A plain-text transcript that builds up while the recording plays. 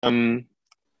Um,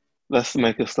 let's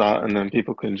make a start, and then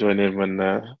people can join in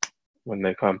when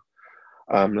they come.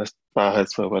 Let's bow our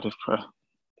heads for a word of prayer.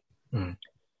 Mm.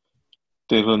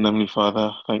 Dear Lord and Heavenly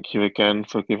Father, thank you again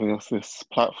for giving us this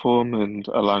platform and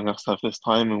allowing us to have this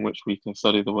time in which we can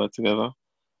study the Word together.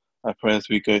 I pray as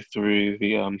we go through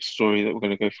the story that we're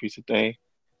going to go through today,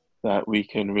 that we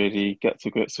can really get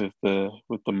to grips with the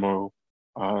moral,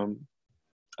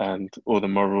 and or the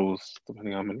morals,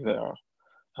 depending on how many there are,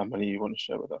 how many you want to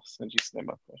share with us. In Jesus' name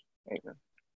I pray. Amen.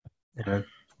 Amen.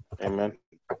 Amen.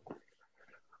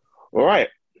 All right.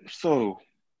 So,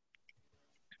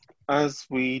 as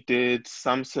we did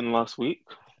Samson last week,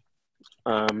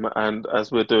 and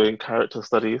as we're doing character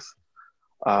studies,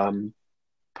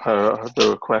 per the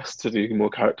request to do more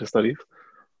character studies,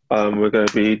 we're going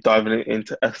to be diving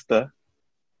into Esther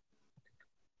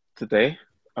today.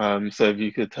 So if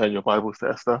you could turn your Bibles to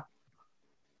Esther.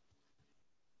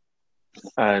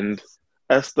 And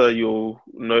Esther, you'll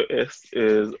notice,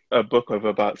 is a book of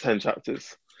about 10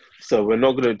 chapters. So we're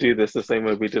not going to do this the same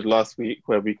way we did last week,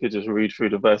 where we could just read through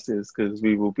the verses, because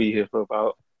we will be here for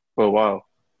a while.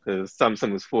 Because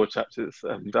Samson was 4 chapters,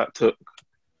 and that took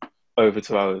over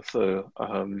 2 hours. So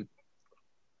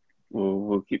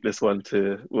we'll keep this one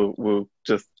to we'll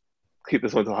just keep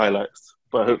this one to highlights.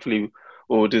 But hopefully,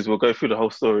 what we'll do is we'll go through the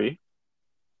whole story,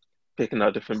 picking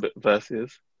out different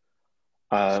verses,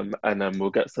 and then we'll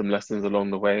get some lessons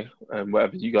along the way, and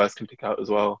whatever you guys can pick out as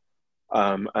well.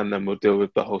 And then we'll deal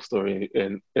with the whole story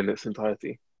in its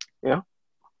entirety. Yeah.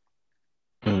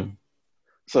 Mm.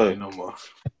 So, No more.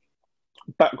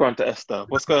 background to Esther.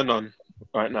 What's going on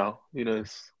right now? Who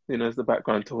knows the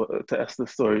background to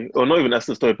Esther's story, or not even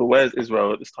Esther's story, but where's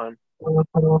Israel at this time?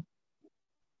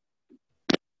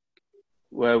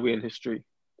 Where are we in history?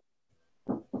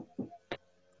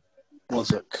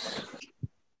 What's it?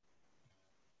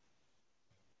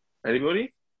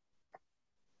 Anybody?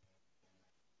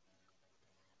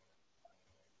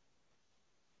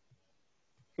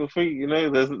 Feel free.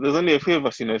 There's only a few of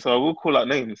us. So I will call out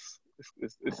names.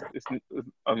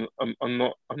 I'm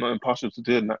not impartial to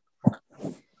doing that.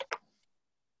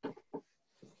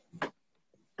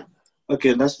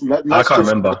 Okay, let's I can't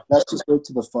remember. Let's just go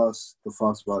to the first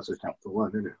verse of chapter 1,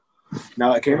 isn't it?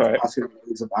 Now it came to pass in the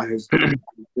days of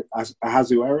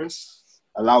Ahasuerus.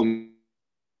 Allow me,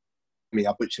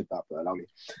 I butchered that, but allow me.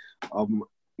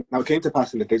 Now it came to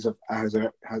pass in the days of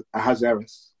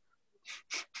Ahasuerus.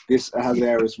 This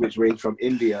Ahasuerus, which reigned from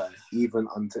India even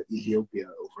unto Ethiopia,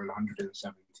 over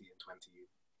 107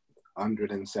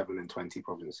 and 20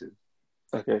 provinces.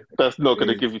 Okay, that's not going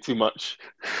to give you too much.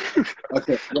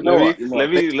 Okay,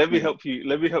 let me help you.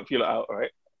 Let me help you out, all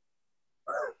right?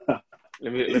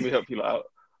 let me help you out,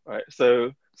 all right?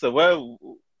 So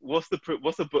what's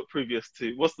the book previous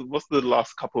to what's the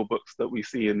last couple of books that we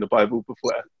see in the Bible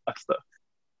before Esther?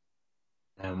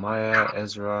 Nehemiah,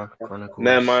 Ezra, Chronicles.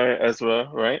 Nehemiah, Ezra,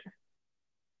 right?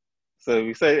 So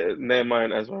we say Nehemiah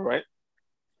and Ezra, right?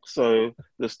 So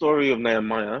the story of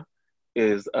Nehemiah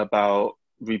is about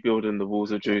rebuilding the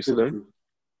walls of Jerusalem,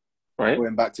 right?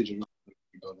 Going back to Jerusalem.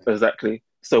 Exactly.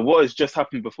 So what has just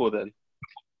happened before then?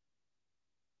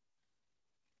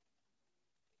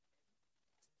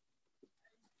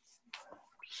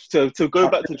 So to go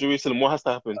back to Jerusalem, what has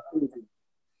to happen?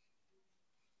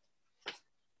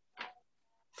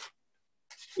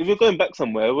 If you're going back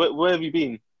somewhere, where have you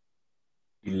been?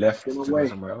 You left to go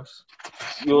somewhere else?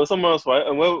 You're somewhere else, right?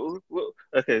 And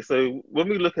okay, so when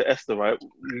we look at Esther, right,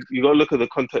 you got to look at the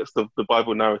context of the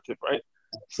Bible narrative, right?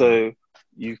 So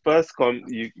you first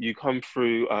you come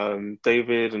through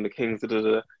David and the kings,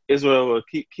 Israel will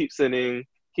keep sinning,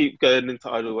 keep going into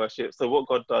idol worship. So what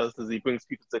God does is He brings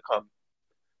people to come,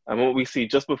 and what we see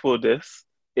just before this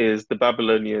is the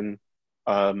Babylonian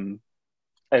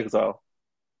exile.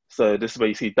 So this is where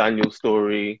you see Daniel's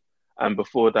story, and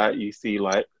before that you see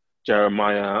like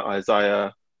Jeremiah,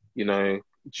 Isaiah,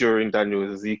 during Daniel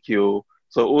is Ezekiel.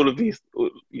 So all of these,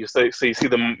 you see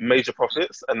the major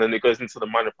prophets, and then it goes into the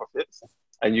minor prophets,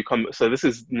 and you come. So this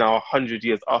is now 100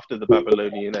 years after the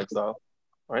Babylonian exile,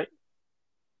 right?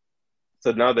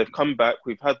 So now they've come back.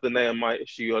 We've had the Nehemiah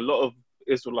issue. A lot of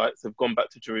Israelites have gone back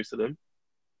to Jerusalem,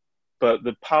 but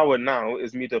the power now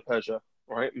is Medo-Persia,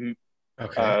 right?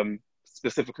 Okay.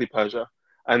 Specifically Persia,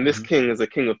 and this king is a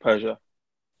king of Persia,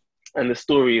 and the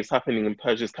story is happening in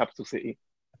Persia's capital city,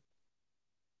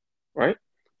 right?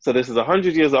 So this is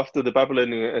 100 years after the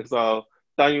Babylonian exile.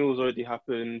 Daniel's already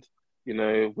happened.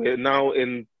 We're now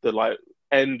in the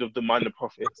end of the minor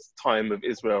prophets time of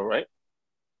Israel, right?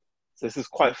 So this is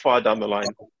quite far down the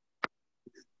line.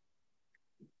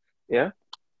 Yeah.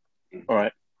 All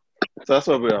right. So that's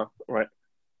where we are. Right.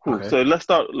 Cool. Okay. So let's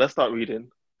start reading.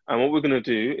 And what we're going to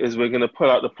do is we're going to pull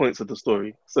out the points of the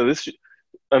story. So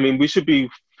we should be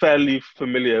fairly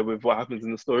familiar with what happens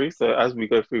in the story. So as we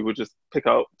go through, we'll just pick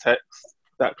out texts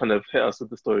that kind of hit us with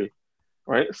the story,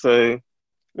 right? So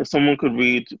if someone could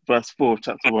read verse 4 of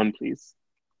chapter 1, please.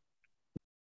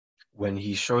 When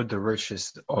he showed the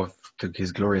riches of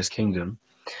his glorious kingdom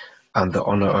and the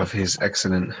honor of his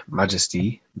excellent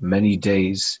majesty, many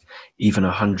days, even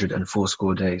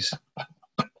 180 days.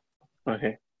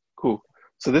 Okay, cool.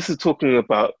 So this is talking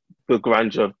about the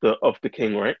grandeur of the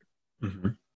king, right? Mm-hmm.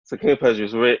 So King of Persia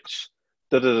is rich,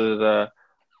 and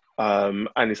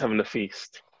he's having a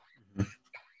feast. Mm-hmm.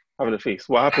 Having a feast.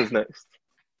 What happens next?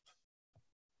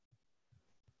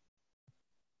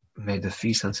 Made the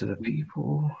feast unto the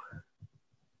people.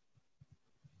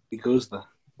 He goes there.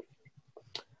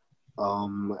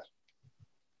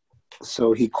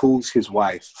 So he calls his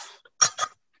wife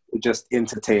to just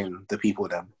entertain the people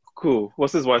then. Cool.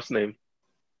 What's his wife's name?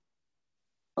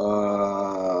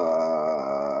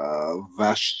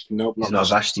 Nope, It's not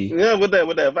Vashti. Yeah, we're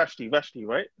there. Vashti,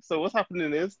 right? So what's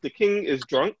happening is the king is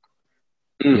drunk.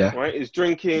 Yeah. Right? He's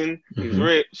drinking, he's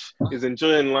rich, he's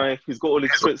enjoying life, he's got all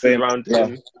his princes around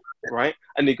him, right?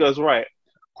 And he goes, right,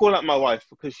 call out my wife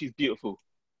because she's beautiful.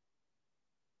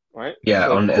 Right? Yeah,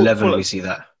 so on 11 we see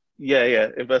that. Yeah,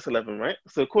 in verse 11, right?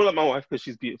 So call out my wife because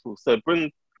she's beautiful. So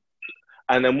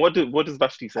and then what does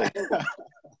Vashti say?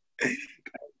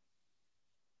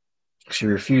 She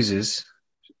refuses.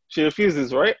 She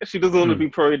refuses, right? She doesn't want to be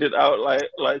paraded out like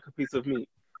a piece of meat.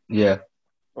 Yeah.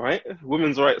 Right?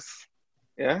 Women's rights.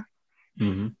 Yeah.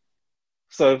 Mm-hmm.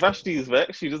 So Vashti is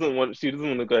vexed. She doesn't want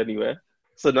to go anywhere.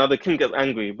 So now the king gets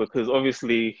angry because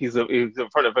obviously he's in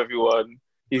front of everyone.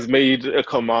 He's made a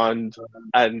command,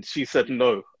 and she said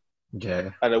no.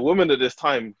 Yeah. And a woman at this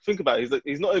time, think about it,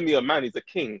 he's not only a man, he's a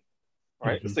king,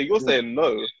 right? Mm-hmm. So you're saying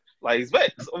no, like he's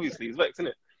vexed. Obviously, he's vexed, isn't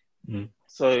it? Mm-hmm.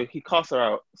 So he casts her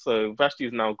out. So Vashti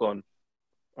is now gone,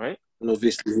 right? And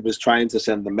obviously, he was trying to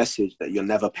send the message that you're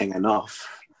never paying enough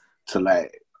to,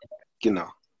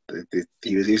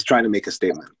 he's trying to make a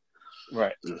statement.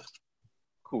 Right.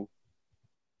 Cool.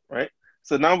 Right.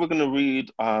 So now we're going to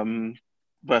read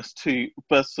verse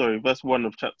 1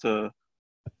 of chapter.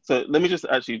 So let me just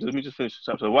finish the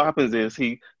chapter. What happens is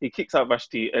he kicks out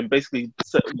Vashti and basically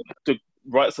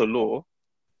writes a law,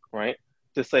 right,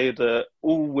 to say that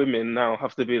all women now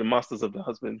have to be the masters of their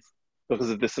husbands because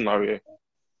of this scenario.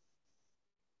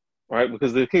 Right,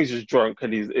 because the king's just drunk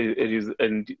and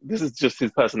this is just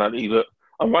his personality. Look,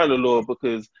 I'm writing a law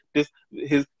because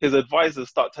his advisors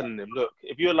start telling him, look,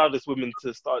 if you allow this woman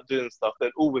to start doing stuff,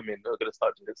 then all women are going to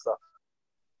start doing stuff.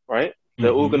 Right?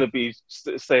 They're all going to be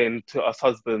saying to us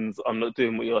husbands, I'm not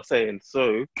doing what you're saying.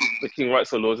 So the king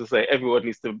writes a law to say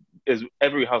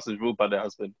every house is ruled by their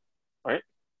husband. Right?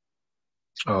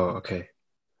 Oh, okay.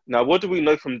 Now, what do we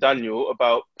know from Daniel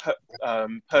about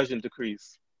Persian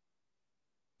decrees?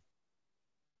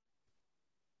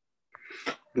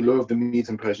 The law of the Medes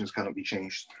and Persians cannot be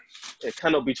changed. It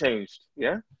cannot be changed,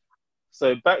 yeah?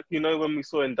 So back, when we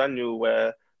saw in Daniel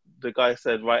where the guy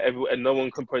said, right, and no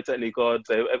one can pray to any god,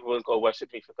 so everyone's got to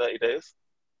worship me for 30 days.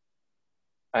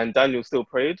 And Daniel still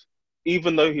prayed.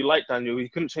 Even though he liked Daniel, he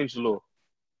couldn't change the law.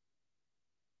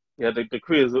 Yeah, the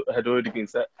decree had already been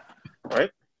set,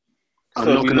 right? I'm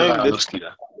not going to lie, I lost you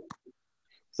there.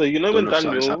 So when Daniel...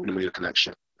 Something's happening with your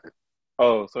connection.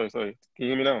 Oh, sorry. Can you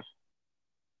hear me now?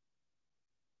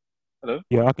 Hello?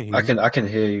 Yeah, I can hear you. I can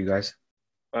hear you guys.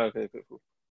 Okay, cool.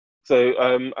 So,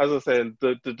 as I was saying,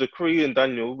 the decree in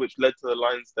Daniel, which led to the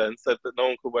lion's den, said that no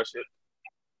one could worship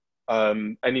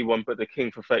anyone but the king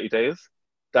for 30 days.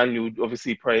 Daniel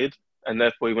obviously prayed, and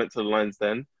therefore he went to the lion's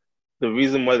den. The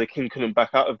reason why the king couldn't back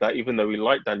out of that, even though he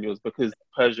liked Daniel, is because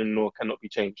Persian law cannot be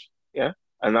changed. Yeah?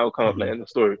 And that will come up later in the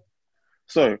story.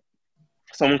 So,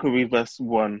 someone could read verse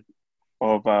 1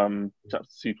 of chapter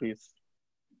 2, please.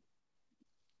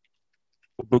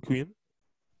 What book are we in?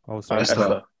 Oh, sorry.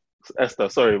 Esther,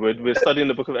 sorry, we're studying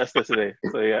the book of Esther today.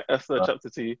 So yeah, Esther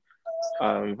chapter 2,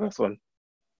 verse 1.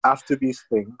 After these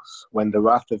things, when the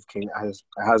wrath of King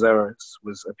Ahasuerus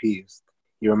was appeased,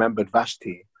 he remembered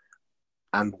Vashti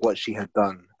and what she had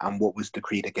done and what was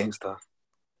decreed against her.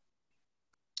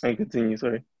 And continue,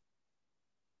 sorry.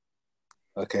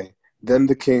 Okay. Then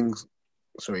said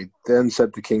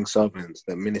the king's servants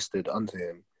that ministered unto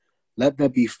him, let there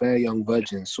be fair young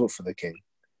virgins sought for the king.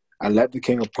 And let the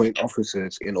king appoint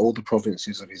officers in all the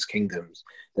provinces of his kingdoms,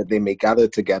 that they may gather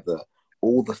together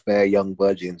all the fair young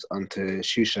virgins unto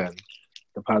Shushan,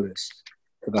 the palace,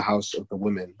 to the house of the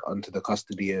women, unto the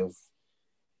custody of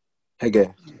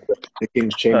Hege, the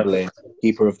king's chamberlain,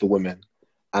 keeper of the women,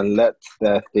 and let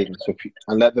the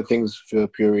things for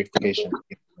purification.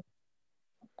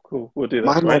 Cool. We'll do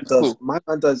that. Right? Cool. My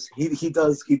man does. He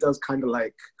does kind of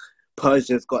like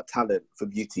Persia's Got Talent for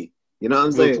beauty. You know what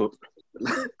I'm saying?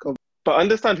 But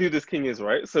understand who this king is,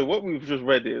 right? So what we've just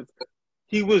read is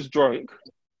he was drunk.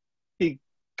 He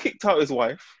kicked out his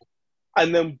wife,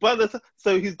 and then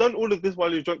so he's done all of this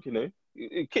while he's drunk. You know,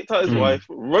 he kicked out his wife,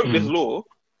 wrote this law,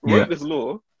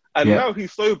 and now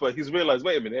he's sober. He's realized,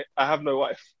 wait a minute, I have no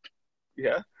wife.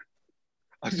 Yeah.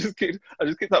 I just kicked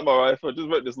out my wife. I just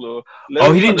wrote this law.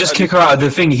 He didn't just kick her out of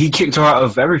the thing. He kicked her out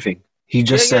of everything. He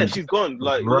just said, she's gone.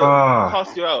 Like, look,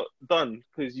 cast you out. Done.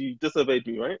 Because you disobeyed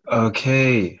me, right?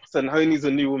 Okay. So now he needs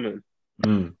a new woman.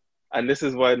 And this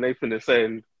is why Nathan is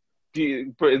saying,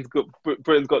 Britain's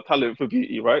got talent for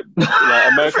beauty, right?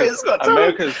 Like America's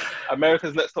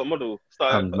next top model.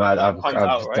 I'm mad. I'm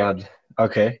right? done.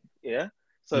 Okay. Yeah.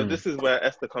 So this is where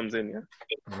Esther comes in, yeah?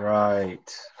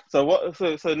 Right. So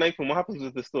Nathan, what happens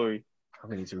with the story? I'm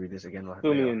going to need to read this again.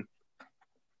 Fill me in.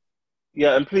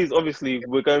 Yeah, and please, obviously,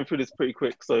 we're going through this pretty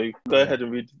quick, so go ahead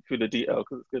and read through the detail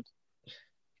because it's good.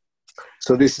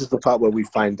 So this is the part where we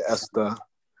find Esther,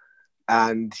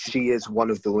 and she is one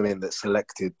of the women that's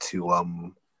selected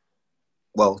to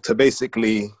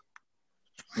basically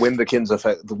win the king's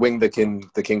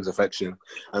affection.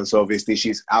 And so obviously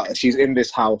she's in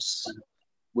this house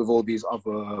with all these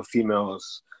other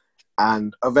females,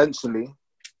 and eventually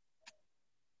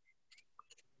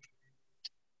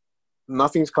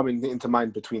nothing's coming into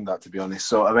mind between that, to be honest.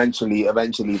 So eventually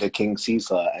the king sees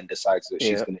her and decides that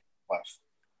she's going to be wife.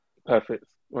 Perfect,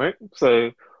 right?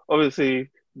 So obviously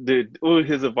all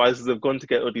his advisors have gone to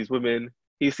get all these women.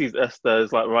 He sees Esther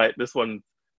as like, right, this one's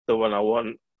the one I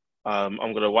want. I'm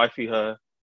going to wifey her.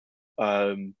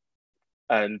 And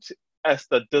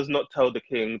Esther does not tell the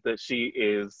king that she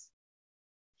is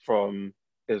from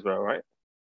Israel, right?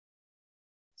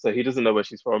 So he doesn't know where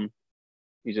she's from.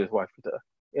 He just wifed her.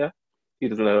 Yeah? He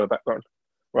doesn't know her background,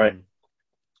 right?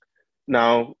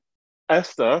 Now,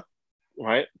 Esther,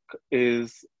 right,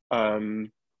 is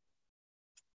who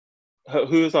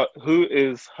is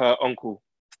her uncle?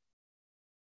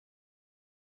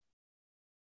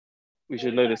 We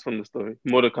should know this from the story.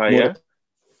 Mordecai, yeah?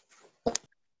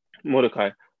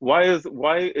 Mordecai. Why is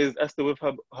Esther with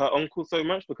her uncle so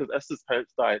much? Because Esther's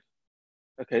parents died.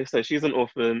 Okay, so she's an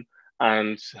orphan,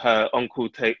 and her uncle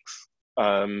takes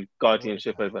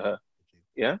guardianship over her.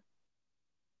 Yeah?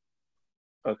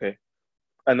 Okay.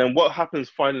 And then what happens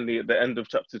finally at the end of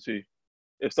chapter 2?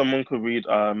 If someone could read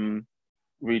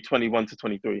 21 to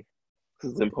 23.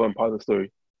 This is an important part of the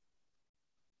story.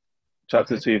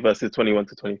 Chapter 2, verses 21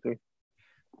 to 23.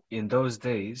 In those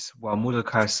days, while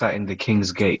Mordecai sat in the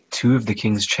king's gate, two of the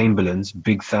king's chamberlains,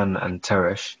 Bigthan and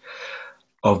Teresh,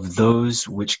 of those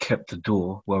which kept the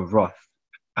door, were wroth,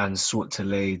 and sought to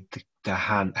lay the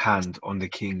hand on the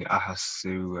king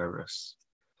Ahasuerus.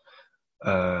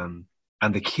 And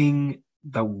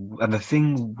the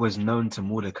thing was known to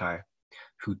Mordecai,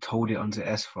 who told it unto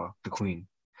Esther, the queen.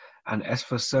 And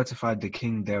Esther certified the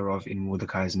king thereof in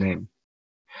Mordecai's name.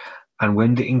 And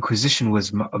when the inquisition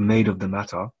was made of the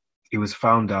matter, it was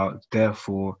found out,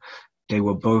 therefore they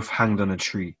were both hanged on a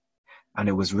tree, and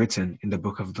it was written in the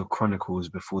book of the Chronicles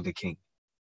before the king.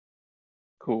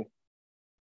 Cool.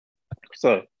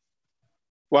 So,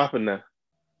 what happened there?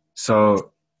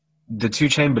 So, the two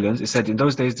chamberlains, it said in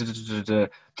those days, the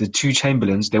two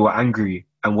chamberlains, they were angry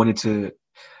and wanted to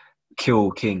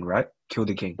kill king, right? Kill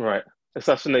the king. Right.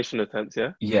 Assassination attempts,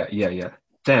 yeah? Yeah.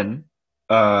 Then,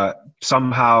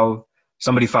 somehow,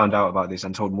 somebody found out about this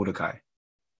and told Mordecai.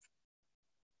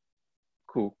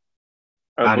 Cool.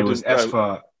 And it was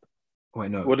Esther.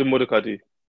 Wait, no. What did Mordecai do?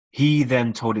 He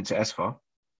then told it to Esther.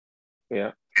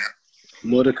 Yeah.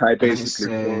 Mordecai basically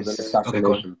foiled an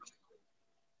assassination.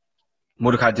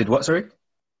 Mordecai did what, sorry?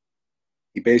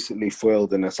 He basically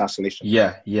foiled an assassination.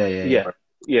 Yeah.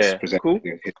 Cool.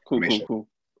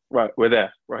 Right, we're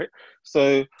there, right?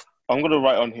 So I'm going to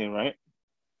write on here, right?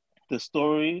 The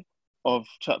story of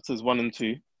chapters 1 and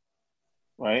 2,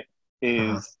 right,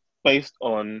 is based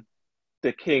on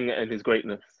the king and his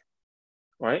greatness,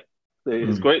 right?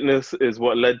 His greatness is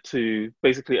what led to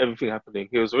basically everything happening.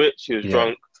 He was rich, he was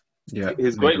drunk. Yeah.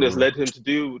 His greatness led him to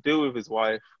deal with his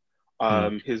wife.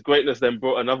 His greatness then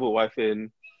brought another wife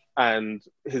in, and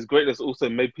his greatness also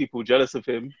made people jealous of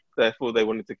him. Therefore, they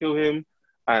wanted to kill him,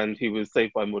 and he was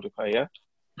saved by Mordecai, yeah?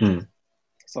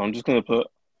 So I'm just going to put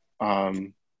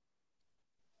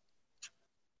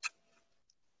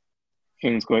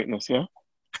king's greatness, yeah?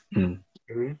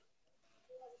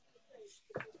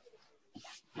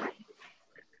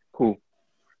 Cool.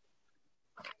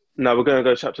 Now we're going to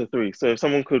go chapter 3. So if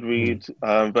someone could read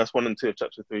verse 1 and 2 of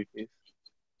chapter 3, please.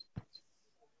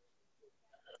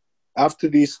 After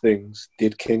these things,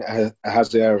 did King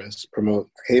Ahasuerus promote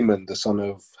Haman, the son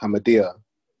of Hamadatha,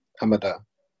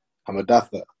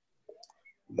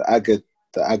 the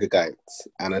Agagites,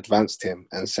 and advanced him,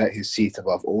 and set his seat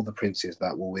above all the princes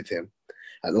that were with him.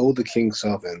 And all the king's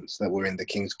servants that were in the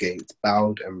king's gate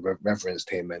bowed and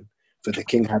reverenced Haman, for the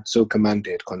king had so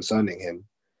commanded concerning him.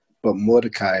 But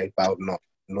Mordecai bowed not,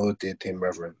 nor did him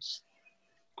reverence.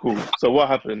 Cool. So what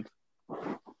happened?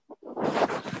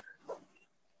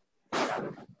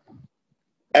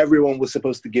 Everyone was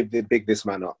supposed to give this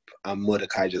man up, and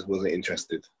Mordecai just wasn't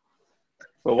interested.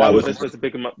 But why were they supposed to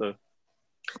pick him up though?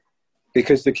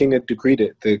 Because the king had decreed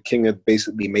it. The king had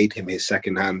basically made him his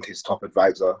second hand, his top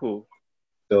advisor. Cool.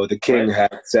 So the king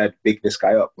had said, "Big this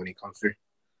guy up when he comes through."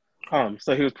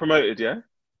 So he was promoted, yeah?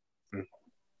 Mm.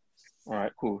 All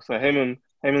right, cool. So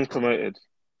Haman's promoted.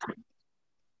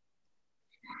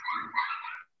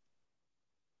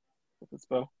 What's the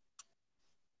spell?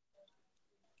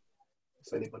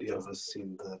 Has anybody ever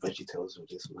seen the VeggieTales with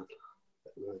this man?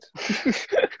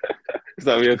 Is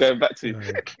that what you're going back to?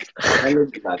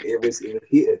 It was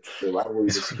heated. The rivalry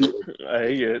was heated. I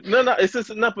hear it. No, it's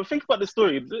just no. But think about the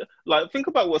story. Like, think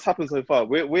about what's happened so far.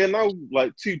 We're now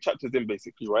like 2 chapters in,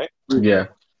 basically, right? Yeah.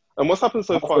 And what's happened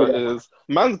so far is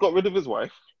man's got rid of his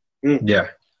wife.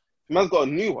 Yeah. Man's got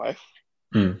a new wife.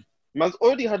 Mm. Man's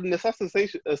already had an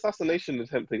assassination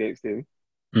attempt against him.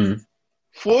 Mm.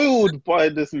 Foiled by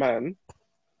this man.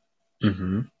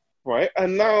 Mm-hmm. Right?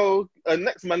 And now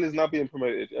next man is now being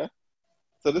promoted, yeah?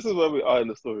 So this is where we are in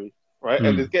the story, right?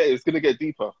 And it's going to get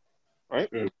deeper, right?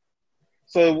 Mm.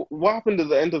 So what happened at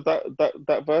the end of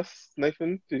that verse,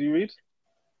 Nathan? Did you read?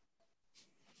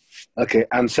 Okay,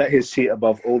 and set his seat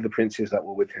above all the princes that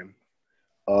were with him.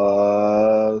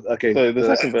 Okay. So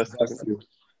the second verse.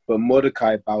 But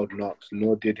Mordecai bowed not,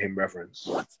 nor did him reverence.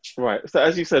 Right. So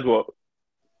as you said, what?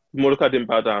 Mordecai didn't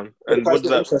bow down. And what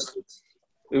did that... Interested.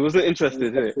 It wasn't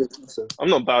interested, in it? I'm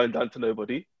not bowing down to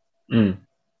nobody. Mm.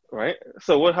 Right?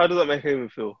 So how does that make him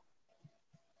feel?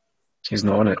 He's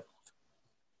not on it.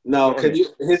 No,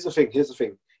 here's the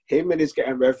thing. Haman is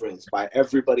getting reverenced by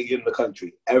everybody in the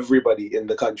country. Everybody in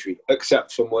the country,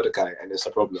 except for Mordecai, and it's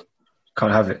a problem.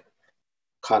 Can't have it.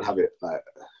 Like,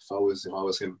 if I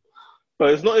was him.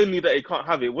 But it's not only that he can't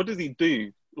have it. What does he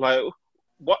do? Like,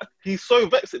 what? He's so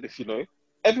vexed at this, you know?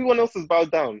 Everyone else has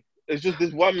bowed down. It's just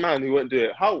this one man who won't do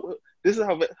it. How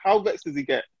vexed does he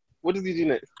get? What does he do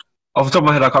next? Off the top of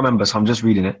my head, I can't remember, so I'm just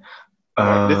reading it.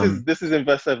 This is in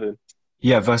verse 7.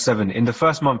 Yeah, verse 7. In the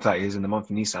first month, that is, in the month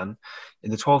of Nisan,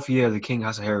 in the 12th year of the king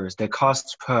Ahasuerus, there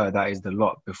cast Pur, that is the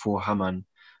lot, before Haman,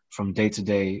 from day to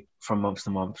day, from month to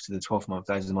month, to the 12th month,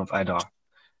 that is the month Adar.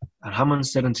 And Haman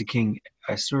said unto King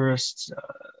Ahasuerus,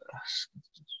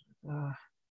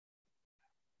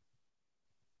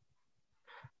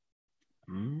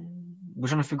 we're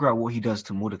trying to figure out what he does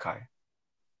to Mordecai.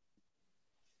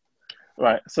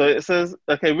 Right. So it says,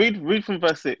 okay, read from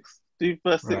verse 6. Do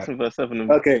verse 6 and verse 7.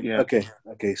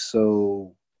 Okay.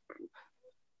 So,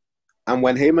 and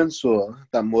when Haman saw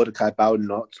that Mordecai bowed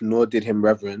not, nor did him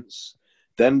reverence,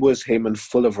 then was Haman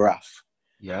full of wrath.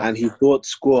 Yeah. And he thought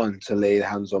scorn to lay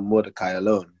hands on Mordecai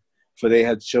alone, for they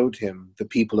had showed him the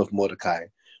people of Mordecai.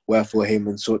 Wherefore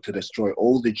Haman sought to destroy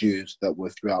all the Jews that were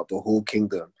throughout the whole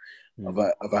kingdom of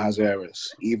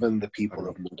Ahasuerus, even the people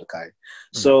of Mordecai.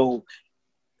 So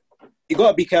you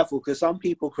got to be careful, because some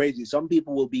people crazy. Some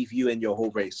people will be viewing your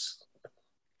whole race.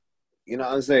 You know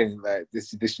what I'm saying? Like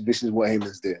this is what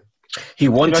Haman's doing. He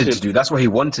wanted to do. That's what he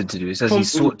wanted to do. It says he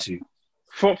sought to.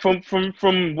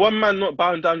 From one man not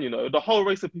bowing down, you know, the whole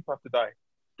race of people have to die.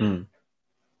 Mm.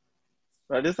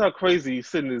 Like, this is how crazy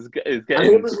sin is getting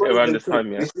around this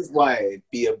time. Yeah. This is why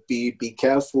be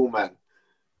careful, man.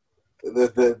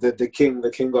 The king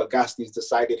got gassed. He's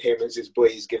decided Haman's his boy.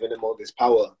 He's giving him all this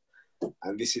power,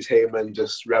 and this is Haman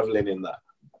just reveling in that.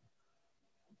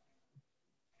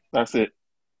 That's it.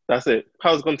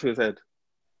 Power's gone to his head.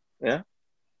 Yeah.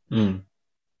 Mm.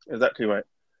 Exactly right.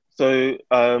 So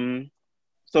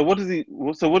what does he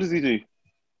do?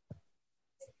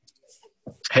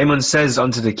 Haman says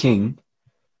unto the king.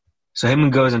 So Haman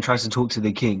goes and tries to talk to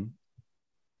the king,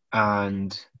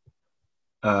 and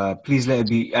please let it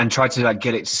be, and try to like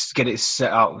get it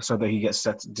set out so that he gets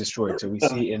destroyed. So we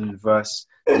see in verse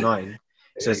 9,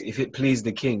 it says, "If it please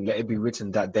the king, let it be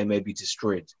written that they may be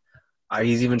destroyed."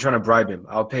 He's even trying to bribe him.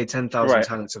 I'll pay 10,000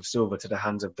 talents of silver to the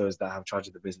hands of those that have charge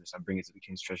of the business and bring it to the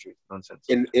king's treasury. Nonsense.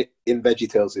 In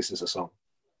VeggieTales, this is a song.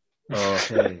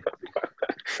 Okay.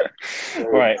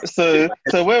 Right. So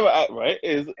where we're at, right,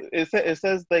 is it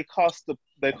says they cast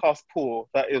poor.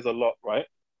 That is a lot, right?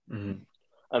 Mm-hmm.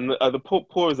 And the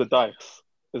poor is a dice.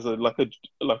 Is a like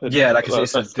Yeah, like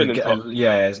it's a spinning top.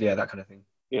 yeah, that kind of thing.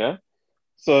 Yeah.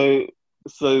 So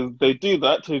they do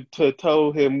that to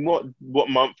tell him what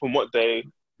month and what day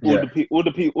Yeah. all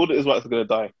the Israelites are going to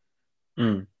die.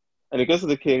 Mm. And he goes to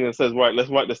the king and says, right, let's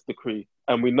write this decree.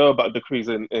 And we know about decrees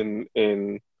in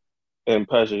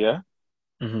Persia. Yeah,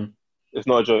 Mm-hmm. it's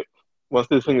not a joke. Once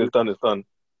this thing is done, it's done.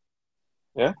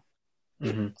 Yeah.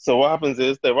 Mm-hmm. So what happens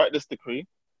is they write this decree.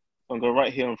 I'm going to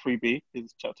write here on 3b,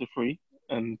 is chapter 3,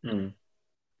 and in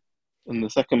the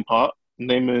second part,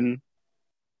 Haman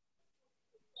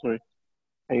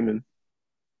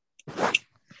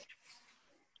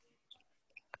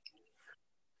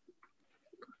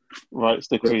writes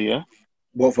decree, yeah?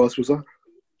 What verse was that?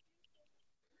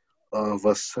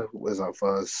 Was that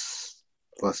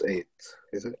verse 8,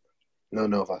 is it?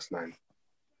 No, verse 9.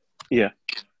 Yeah.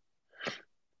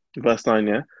 Verse 9,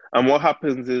 yeah? And what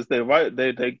happens is they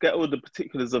get all the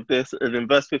particulars of this, and in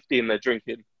verse 15, they're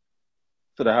drinking.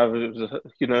 So they have,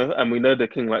 and we know the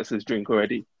king likes his drink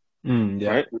already,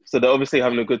 right? So they're obviously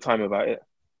having a good time about it,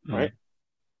 right?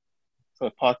 So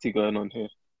a party going on here.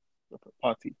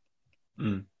 Party.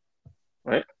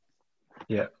 Right?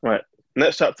 Yeah. Right.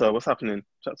 Next chapter, what's happening?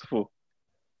 Chapter 4.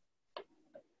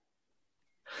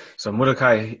 So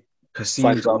Mordecai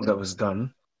perceived all that was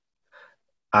done,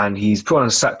 and he's put on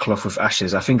sackcloth with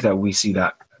ashes. I think that we see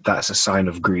that's a sign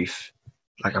of grief.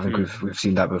 Like I think we've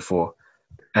seen that before.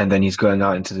 And then he's going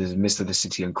out into the midst of the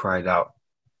city and cried out.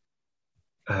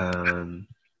 And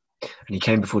he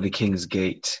came before the king's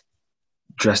gate,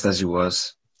 dressed as he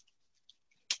was.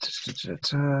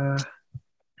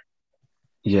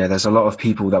 Yeah, there's a lot of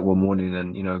people that were mourning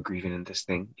and grieving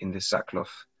in this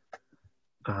sackcloth.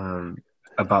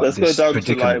 About Let's this go down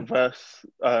predicament. to like verse.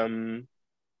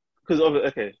 So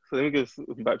let me give some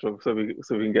backdrop so we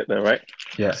can get there, right?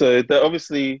 Yeah. So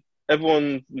obviously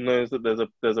everyone knows that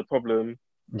there's a problem.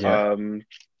 Yeah.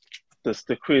 This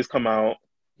decree has come out.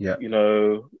 Yeah.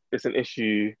 It's an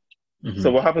issue. Mm-hmm.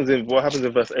 So what happens in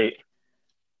verse 8?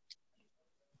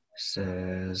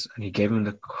 Says, and he gave him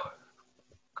the.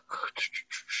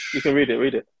 You can read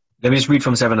it. Let me just read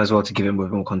from 7 as well to give him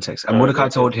with more context. And Mordecai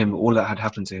told him all that had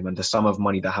happened to him and the sum of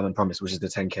money that Haman promised, which is the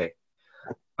 10K.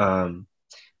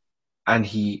 And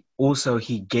he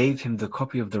gave him the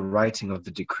copy of the writing of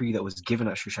the decree that was given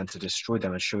at Shushan to destroy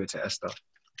them and show it to Esther,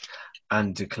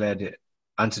 and to declare it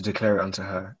unto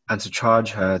her, and to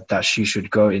charge her that she should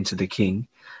go into the king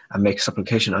and make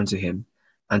supplication unto him,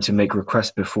 and to make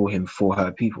request before him for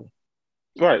her people.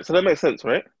 Right, so that makes sense,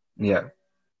 right? Yeah.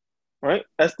 Right?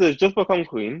 Esther's just become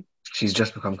queen. She's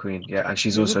just become queen, yeah, and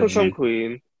she's also also Jew.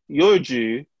 Queen. You're a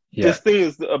Jew. Yeah. This thing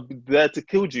is there to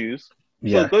kill Jews.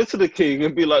 Yeah. So go to the king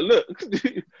and be like, look,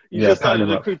 you just had a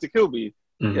decree to kill me.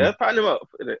 Mm-hmm. Yeah, pattern him up.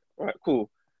 Right, cool.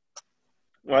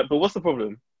 Right, but what's the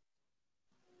problem?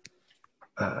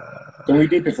 Can we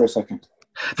deep it for a second?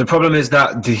 The problem is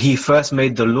that he first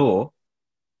made the law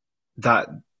that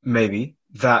in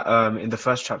the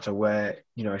first chapter where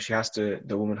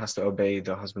the woman has to obey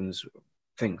the husband's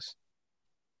things.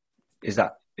 Is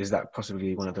that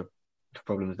possibly one of the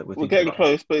problems that we're getting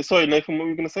close? But sorry, Nathan, what were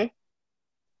you going to say?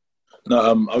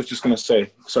 No, I was just going to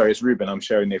say, sorry, it's Ruben. I'm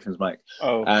sharing Nathan's mic,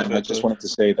 and I just wanted to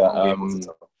say that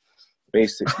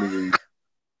basically,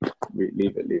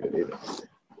 leave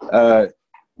it.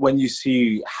 When you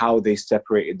see how they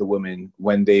separated the women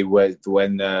when the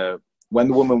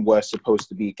women were supposed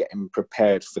to be getting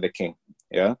prepared for the king,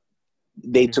 yeah,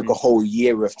 they took a whole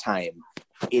year of time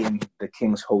in the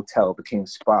king's hotel, the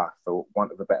king's spa, for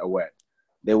want of a better word.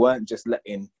 They weren't just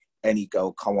letting any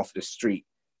girl come off the street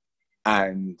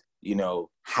and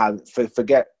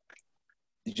forget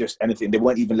just anything. They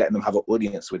weren't even letting them have an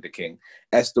audience with the king.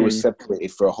 Esther was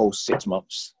separated for a whole 6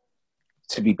 months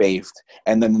to be bathed,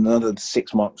 and then another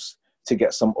 6 months to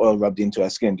get some oil rubbed into her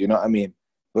skin. Do you know what I mean?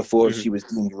 Before she was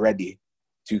deemed ready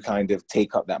to kind of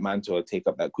take up that mantle or take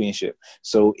up that queenship.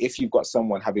 So if you've got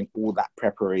someone having all that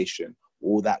preparation,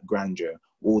 all that grandeur,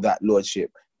 all that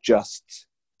lordship, just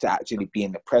to actually be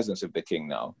in the presence of the king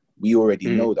now, we already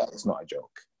know that it's not a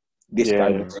joke. This guy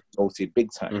was exalted big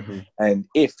time. And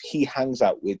if he hangs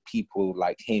out with people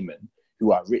like Haman,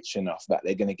 who are rich enough that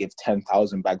they're going to give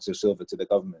 10,000 bags of silver to the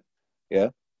government, yeah,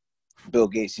 Bill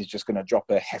Gates is just going to drop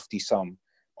a hefty sum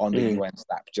on the UN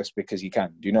stack just because he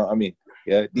can. Do you know what I mean?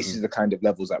 Yeah, this is the kind of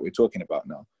levels that we're talking about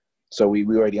now. So we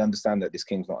already understand that this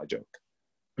king's not a joke.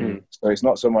 So it's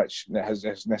not so much as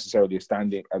necessarily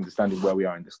understanding where we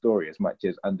are in the story, as much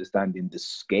as understanding the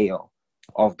scale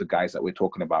of the guys that we're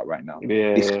talking about right now.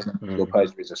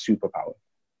 Persia is a superpower.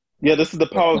 Yeah, this is the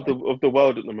power of the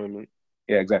world at the moment.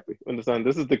 Yeah, exactly. Understand?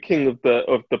 This is the king of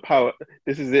the power.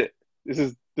 This is it. This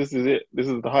is it. This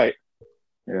is the height.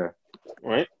 Yeah.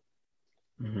 Right?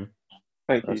 Mm-hmm.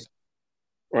 Thank you.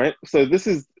 Right? So this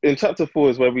is, in chapter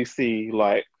 4 is where we see,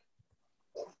 like,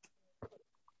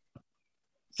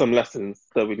 some lessons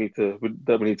that we need to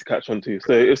catch on to.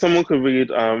 So if someone could read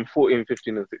 14,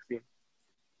 15, and 16.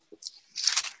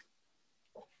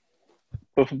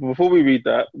 But before we read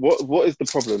that, what is the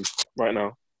problem right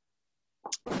now?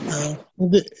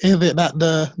 Is it that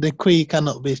the decree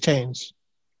cannot be changed?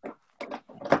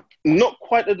 Not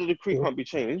quite that the decree can't be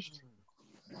changed.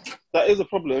 That is a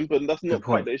problem, but that's not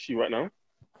quite the issue right now.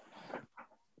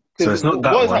 So it's not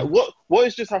that what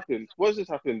has just happened? What has just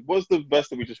happened? What's the verse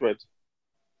that we just read?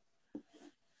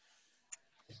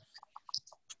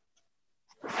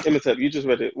 Imhotep, you just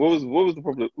read it. What was the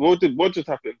problem? What just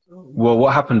happened? Well,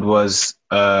 what happened was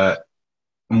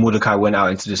Mordecai went out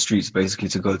into the streets basically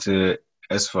to go to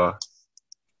Esther.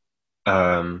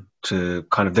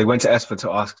 They went to Esther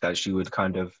to ask that she would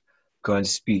kind of go and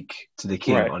speak to the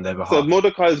king on their behalf. So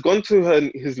Mordecai has gone to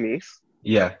his niece,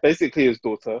 basically his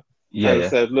daughter, and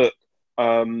said, "Look,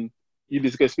 you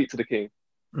need to go speak to the king."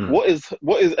 What is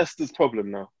Esther's problem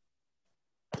now?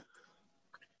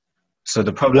 So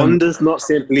the problem one does not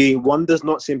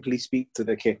simply speak to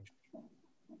the king.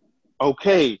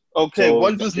 Okay. So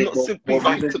one does not simply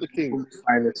speak to the king.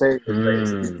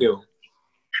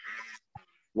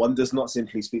 One does not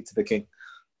simply speak to the king.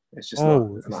 It's just not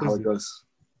how it goes.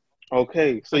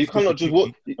 Okay, so you cannot just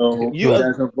what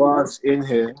there's a verse in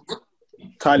here.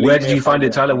 Tyler, where did you find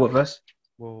it, Tyler? What verse?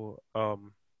 Well, I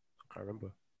can't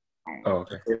remember. Oh,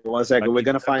 okay. 1 second, we're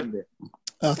gonna find it.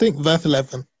 I think verse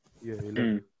 11. Yeah,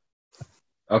 11.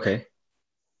 Okay.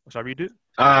 Shall I read it?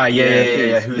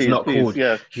 Yeah. Who's not called?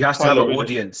 Yeah. He has to have an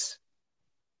audience.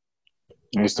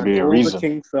 There needs to be a reason. All the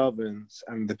king's servants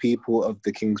and the people of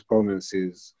the king's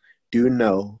provinces do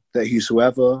know that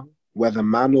whosoever, whether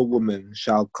man or woman,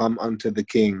 shall come unto the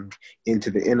king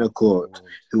into the inner court,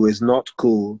 who is not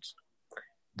called,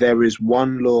 there is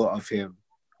one law of his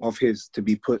to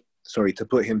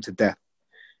put him to death,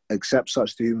 except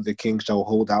such to whom the king shall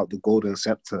hold out the golden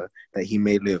scepter that he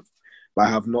may live. But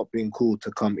I have not been called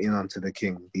to come in unto the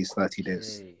king these 30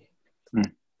 days.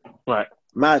 Right.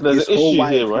 Man, there's an issue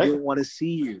here, right? I didn't want to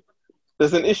see you.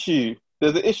 There's an issue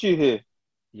here.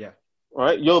 Yeah.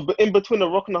 Right? You're in between a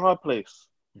rock and a hard place.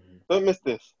 Don't miss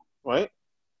this, right?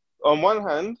 On one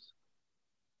hand,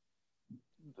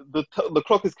 the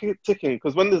clock is ticking,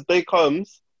 because when this day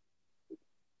comes,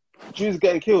 Jews are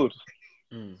getting killed.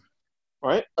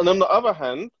 Right? And on the other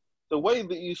hand, the way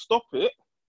that you stop it,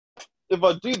 if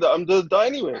I do that, I'm going to die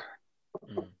anyway.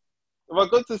 If I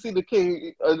go to see the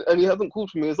king and he hasn't called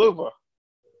for me, it's over.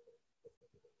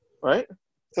 Right?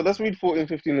 So let's read 14,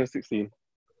 15, and 16.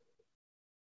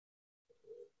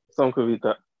 Someone could read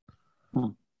that.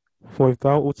 For if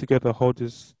thou altogether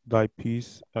holdest thy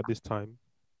peace at this time,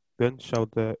 then shall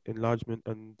there enlargement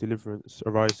and deliverance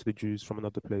arise to the Jews from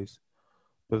another place.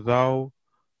 But thou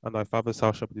and thy father's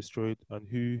house shall be destroyed, and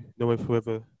who knoweth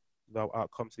whoever thou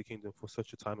art come to the kingdom for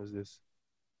such a time as this?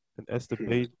 Then Esther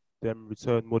bade them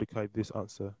return Mordecai this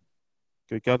answer: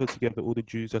 Go gather together all the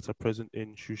Jews that are present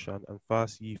in Shushan, and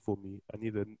fast ye for me, and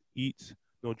neither eat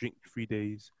nor drink 3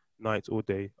 days, night or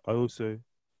day. I also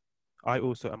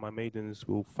and my maidens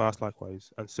will fast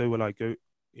likewise, and so will I go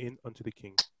in unto the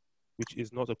king, which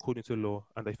is not according to the law,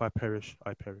 and if I perish,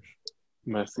 I perish.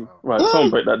 Mercy. Right, someone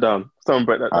break that down.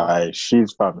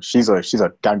 She's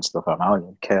a gangster, fam. I don't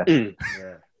even care. Yeah.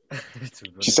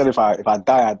 She said, if I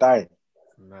die, I die.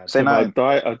 Say no. I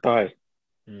die.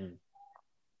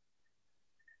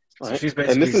 So she's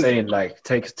basically saying, like,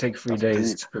 take 3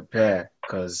 days to prepare,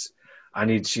 because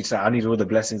she said, I need all the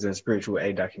blessings and spiritual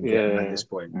aid I can get at this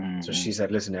point. So she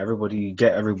said, listen,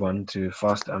 get everyone to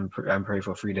fast and pray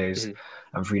for 3 days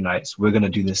and 3 nights. We're going to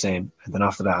do the same. And then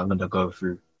after that, I'm going to go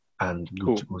through and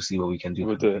we'll see what we can do.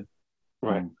 We'll do it.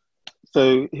 Right.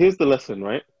 So here's the lesson,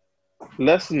 right?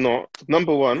 Let's not,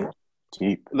 number one,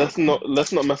 let's not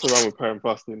mess around with prayer and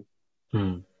fasting.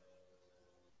 Right.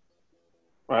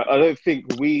 I don't think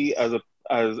we as a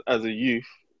youth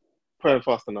pray and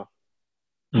fast enough.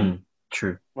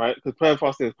 True. Right? Because prayer and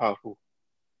fasting is powerful.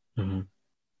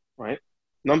 Right?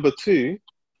 Number two,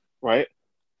 right?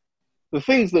 The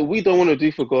things that we don't want to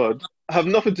do for God have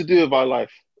nothing to do with our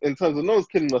life. In terms of no one's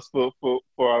killing us for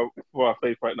our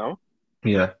faith right now.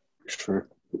 Yeah. True.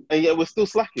 And yet we're still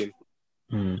slacking.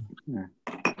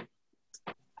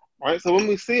 Right? So when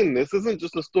we're seeing this isn't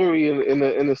just a story in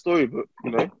a storybook,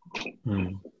 you know?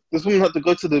 This woman had to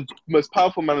go to the most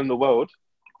powerful man in the world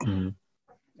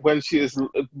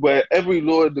where every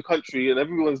law in the country and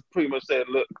everyone's pretty much saying,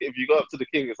 look, if you go up to the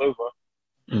king, it's over.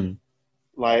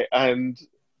 Like, and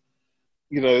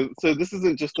So this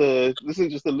isn't just a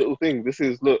little thing. This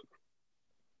is, look,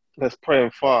 let's pray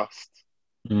and fast.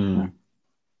 Mm.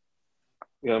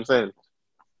 You know what I'm saying?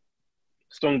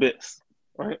 Strong bits,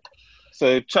 right?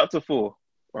 So chapter 4,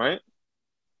 right?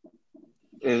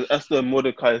 Is Esther and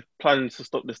Mordecai planning to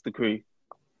stop this decree.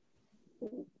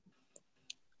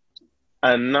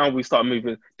 And now we start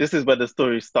moving. This is where the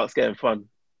story starts getting fun,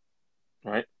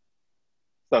 right?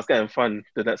 Starts getting fun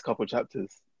the next couple of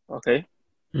chapters. Okay?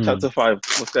 Chapter 5,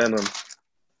 what's going on?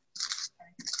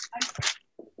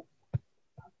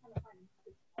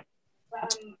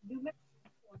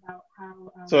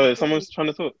 Sorry, someone's trying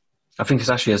to talk. I think it's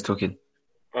Ashley is talking.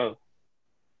 Oh.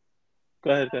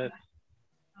 Go ahead. You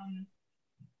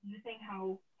were saying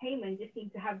how Haman just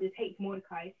seems to have this hate for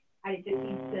Mordecai, and it just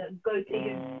seems to go to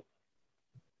him.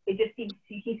 It just seems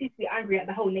he seems to be angry at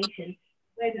the whole nation.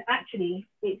 Whereas actually,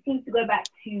 it seems to go back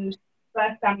to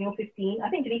 1 Samuel 15. I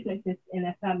think Denise mentioned this in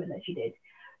a sermon that she did.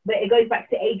 But it goes back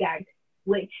to Agag,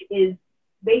 which is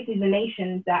basically the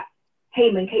nation that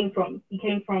Haman came from. He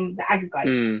came from the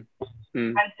Agagites.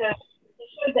 And so it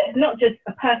shows that it's not just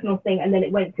a personal thing and then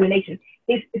it went to a nation.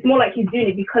 It's more like he's doing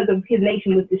it because of his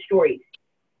nation was destroyed.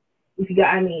 If you get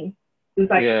what I mean. It was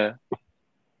like, yeah.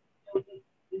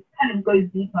 It kind of goes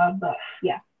deeper, but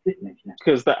yeah, just mention that.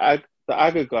 Because the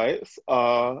Agagites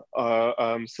are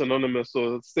synonymous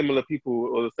or similar people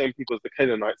or the same people as the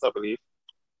Canaanites, I believe.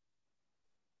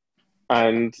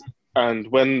 And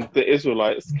when the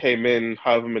Israelites came in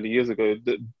however many years ago,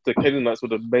 the Canaanites were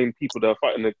the main people that were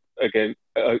fighting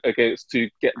against to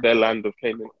get their land of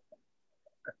Canaan.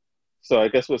 So I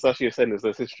guess what's actually saying is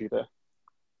there's history there.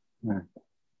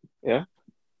 Yeah?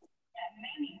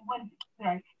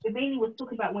 It mainly was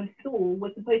talking about when Saul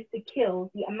was supposed to kill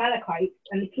the Amalekites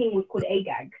and the king was called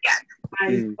Agag.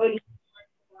 And only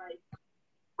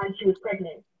and she was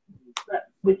pregnant but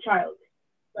with child.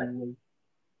 But,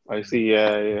 I see,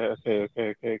 yeah.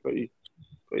 Okay. Got you.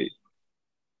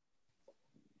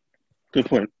 Good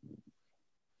point.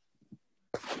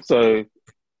 So,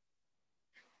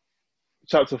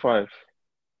 chapter 5.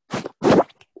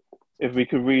 If we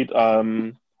could read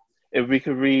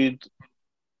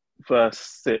verse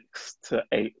 6 to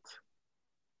 8.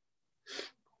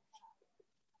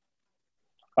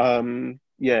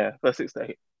 Verse 6 to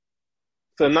 8.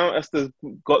 So now Esther's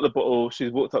got the bottle,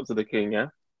 she's walked up to the king, yeah?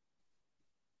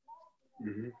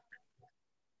 Mm-hmm.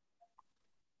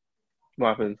 What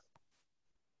happens?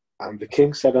 And the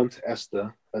king said unto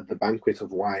Esther at the banquet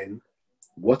of wine,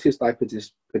 what is thy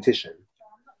petition?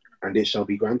 And it shall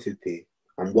be granted thee.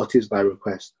 And what is thy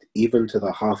request? Even to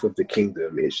the half of the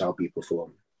kingdom it shall be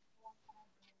performed.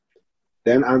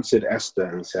 Then answered Esther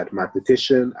and said, my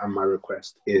petition and my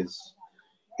request is,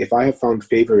 if I have found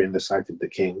favor in the sight of the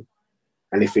king,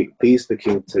 and if it please the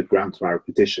king to grant my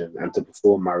petition and to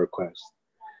perform my request,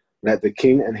 let the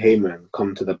king and Haman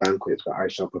come to the banquet that I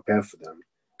shall prepare for them,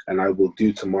 and I will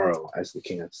do tomorrow as the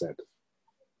king had said.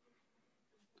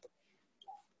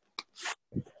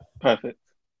 Perfect.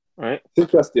 Right. It's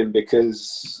interesting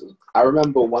because I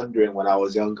remember wondering when I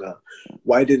was younger,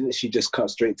 why didn't she just cut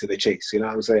straight to the chase? You know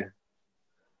what I'm saying?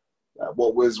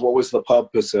 What was the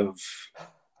purpose of?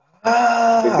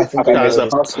 I think that's a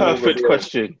perfect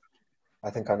question. I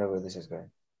think I know where this is going.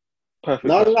 Perfect.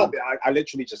 No. I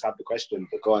literally just have the question.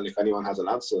 But go on, if anyone has an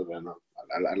answer, then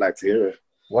I'd like to hear it.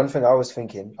 One thing I was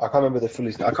thinking, I can't remember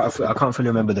I can't fully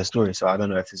remember the story, so I don't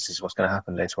know if this is what's going to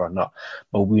happen later or not.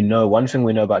 But one thing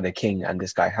we know about the king and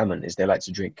this guy Haman is they like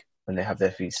to drink when they have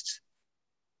their feasts,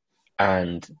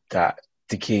 and that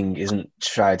the king isn't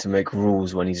shy to make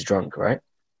rules when he's drunk, right?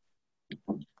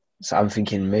 So I'm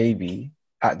thinking maybe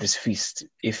at this feast,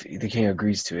 if the king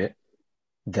agrees to it,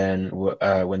 then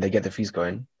when they get the feast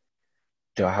going,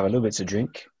 they'll have a little bit to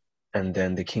drink, and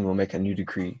then the king will make a new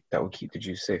decree that will keep the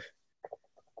Jews safe.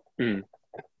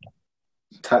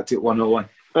 Tactic 101.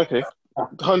 Okay,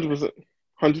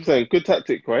 100%, good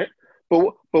tactic, right?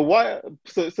 But why?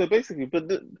 So basically,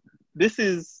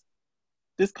 this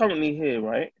currently here,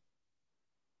 right?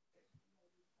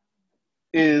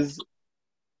 Is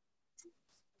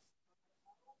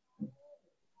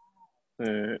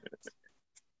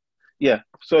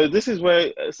So this is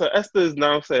where Esther is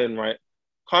now saying, right?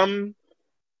 Come.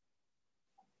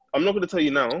 I'm not going to tell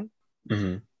you now.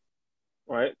 Mm-hmm.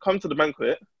 Right, come to the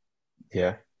banquet.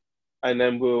 Yeah. And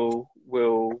then I'll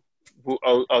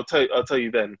tell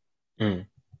you then.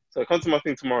 So come to my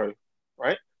thing tomorrow,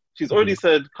 right? She's already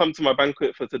said come to my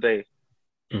banquet for today,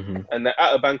 and they're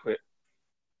at a banquet,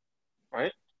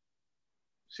 right?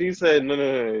 She said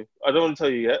no, I don't want to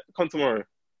tell you yet. Come tomorrow,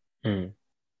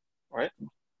 right?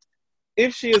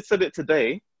 If she had said it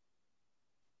today,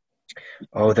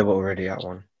 they were already at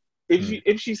one.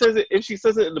 if she says it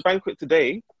at the banquet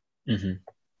today,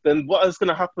 then what is going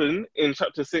to happen in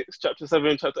chapter 6, chapter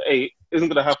 7, chapter 8 isn't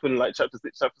going to happen like chapter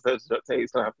 6, chapter 7, chapter 8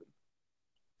 is going to happen.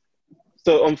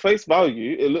 So on face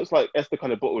value, it looks like Esther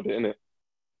kind of bottled it, innit?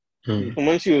 And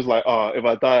when she was like, if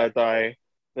I die, I die.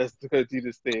 Let's go do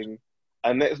this thing.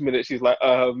 And next minute she's like,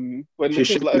 when the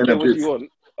king's like, okay, what do you want?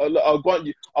 I'll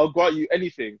grant you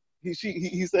anything.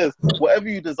 He says, whatever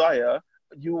you desire,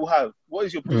 you will have. What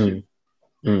is your portion?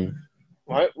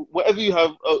 Right? Whatever you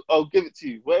have, I'll give it to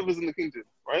you. Whatever's in the kingdom,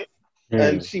 right?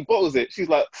 And she bottles it. She's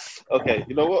like, okay,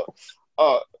 you know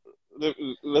what?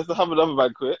 Let's have another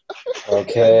banquet.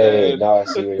 Okay, now I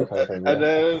see where you're coming from. And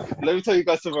then let me tell you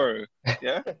guys tomorrow.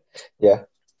 Yeah?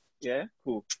 Yeah,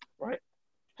 cool. Right?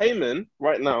 Haman,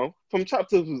 right now, from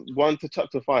chapter 1 to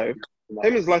chapter 5,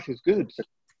 Haman's life is good.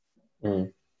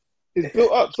 He's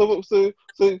built up. So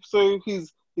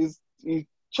he's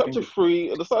chapter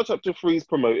 3, at the start of chapter 3, he's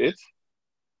promoted.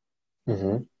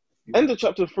 End of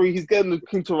chapter 3, he's getting the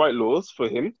king to write laws for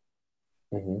him.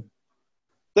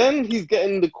 Then he's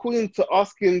getting the queen to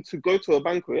ask him to go to a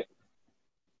banquet.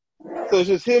 So it's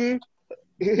just him,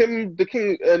 the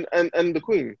king, and the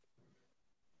queen.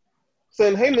 So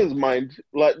in Haman's mind,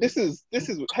 like this is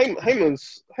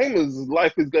Haman's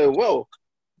life is going well,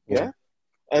 yeah.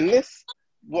 And this,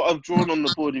 what I've drawn on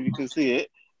the board, if you can see it,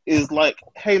 is like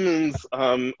Haman's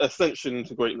ascension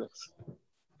into greatness.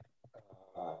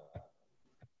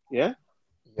 Yeah.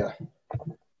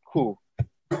 Cool.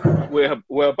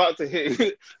 We're about to hit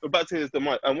the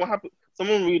mic. And what happened?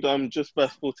 Someone read just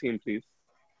verse 14, please.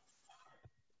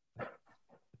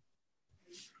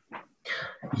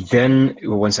 Then,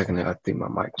 1 second. I think my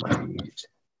mic might be muted.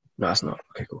 No, that's not.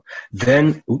 Okay, cool.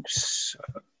 Then, 1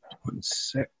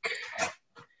 sec.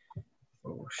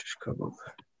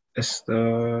 It's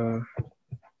the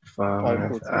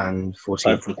 5 and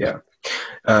 14. Yeah.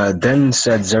 Then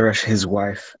said Zeresh his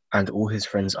wife and all his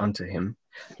friends unto him,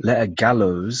 let a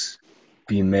gallows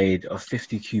be made of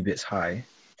 50 cubits high,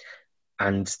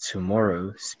 and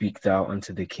tomorrow speak thou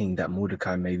unto the king that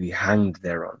Mordecai may be hanged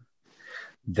thereon.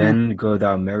 Then go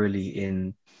thou merrily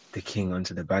in the king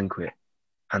unto the banquet.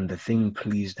 And the thing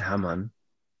pleased Haman,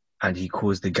 and he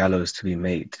caused the gallows to be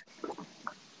made.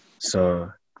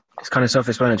 So it's kind of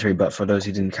self-explanatory, but for those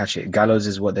who didn't catch it, gallows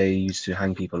is what they used to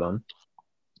hang people on.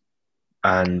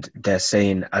 And they're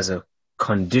saying as a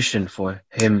condition for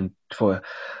him, for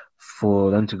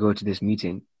them to go to this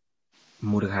meeting,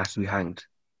 Mordecai has to be hanged.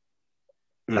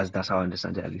 That's how I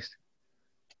understand it, at least.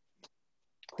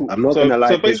 I'm not gonna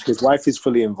lie, his wife is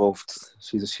fully involved.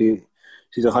 She's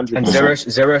 100%. And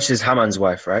Zeresh is Haman's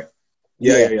wife, right?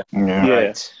 Yeah.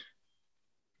 Right.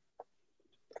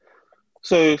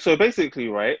 So basically,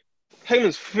 right,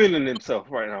 Haman's feeling himself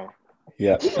right now.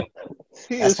 Yeah.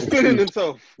 He is feeling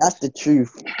himself. That's the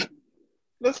truth.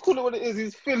 Let's call it what it is.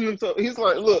 He's feeling himself. He's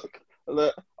like, look,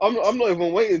 I'm not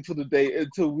even waiting till the day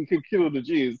until we can kill the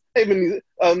Jews. Haman,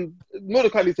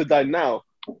 Mordecai needs to die now.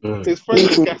 His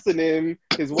friends are gassing him.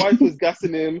 His wife is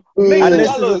gassing him. And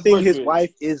this is the thing, his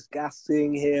wife is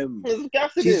gassing him. She's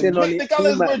gassing him. Make the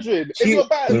gallows, brethren. If you're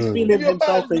bad, he's feeling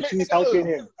himself and she's helping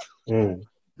him.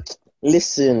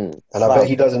 Listen. And I bet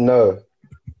he doesn't know.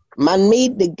 Man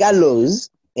made the gallows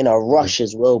in a rush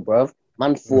as well, bruv.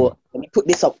 Man thought, let me put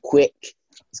this up quick.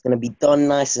 It's going to be done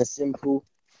nice and simple.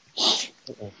 It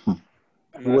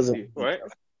wasn't. Right?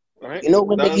 You know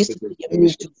when they used to get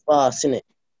moved too fast, innit?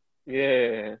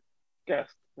 Yeah. Gas,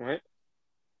 right?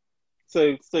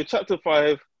 So chapter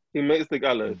 5, he makes the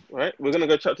gallows, right? We're going to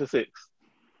go chapter 6.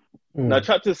 Now,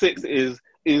 chapter 6 is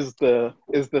the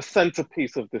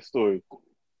centerpiece of this story.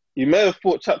 You may have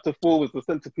thought chapter 4 was the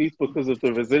centerpiece because of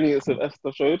the resilience of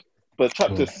Esther showed, but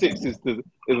chapter 6 is the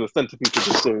centerpiece of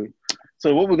the story.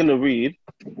 So what we're going to read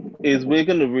is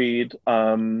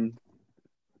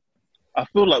I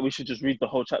feel like we should just read the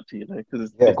whole chapter, you know, because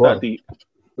it's that deep.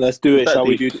 Let's do it. Shall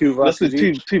we do 2 verses? Let's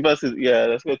do two verses. Yeah,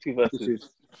 let's go 2 verses.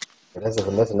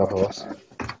 That's enough of us.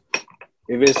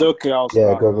 If it's okay, I'll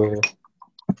start. Go.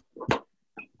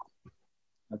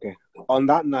 Okay. On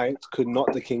that night could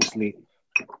not the king sleep,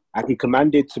 and he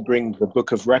commanded to bring the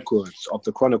book of records of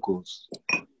the Chronicles,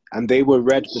 and they were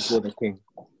read before the king.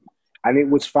 And it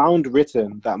was found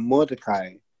written that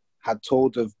Mordecai had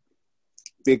told of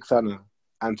Bigthana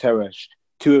and Teresh,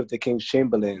 2 of the king's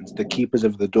chamberlains, the keepers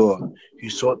of the door, who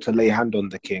sought to lay hand on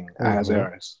the king,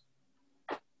 Ahasuerus.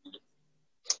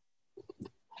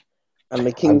 And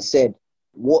the king said,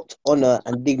 what honor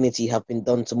and dignity have been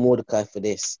done to Mordecai for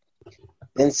this?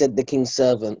 Then said the king's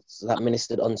servants that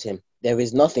ministered unto him, there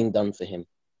is nothing done for him.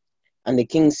 And the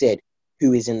king said,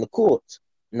 who is in the court?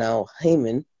 Now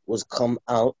Haman was come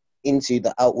out into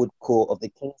the outward court of the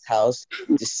king's house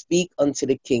to speak unto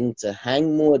the king to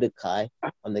hang Mordecai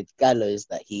on the gallows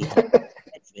that he had prepared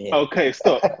for him. Okay,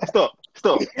 stop.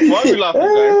 Why are we laughing,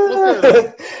 guys? What's going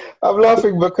on? I'm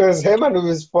laughing because Haman with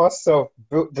his fast self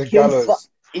built the gallows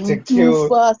to kill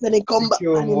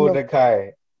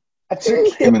Mordecai.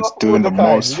 Haman's doing the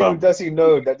most, Little fam. does he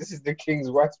know that this is the king's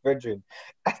wife's bedroom,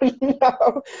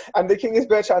 and the king is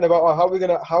there chatting about, oh, how are we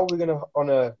gonna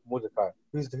honor Mordecai?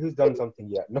 Who's done something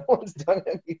yet? No one's done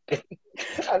anything.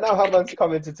 And now Haman's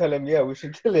coming to tell him, yeah, we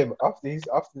should kill him after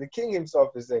the king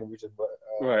himself is saying we should.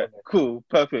 Right, cool,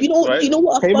 perfect. You know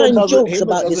what I find jokes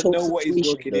about this whole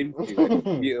situation?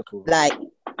 Beautiful. Like,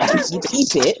 you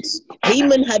keep it.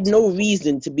 Haman had no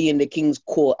reason to be in the king's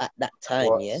court at that time.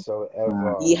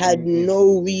 Whatsoever. He had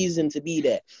no reason to be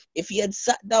there. If he had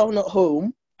sat down at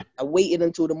home and waited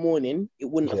until the morning, it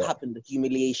wouldn't have happened, the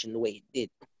humiliation, the way it did.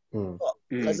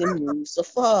 Because it moves so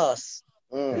fast.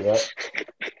 Yeah.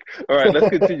 All right, let's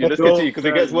continue because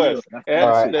it gets worse. Yeah?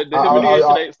 Right. The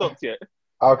humiliation ain't stopped yet.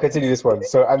 I'll continue this one.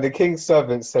 So, and the king's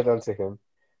servant said unto him,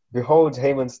 behold,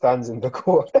 Haman stands in the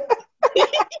court.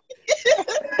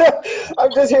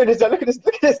 I'm just hearing this. Like, look at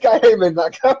this guy Haman.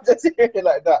 Like, I'm just hearing it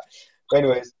like that. But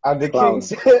anyways, and the king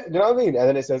said, you know what I mean? And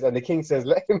then it says, and the king says,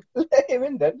 let him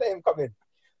in then, let him come in.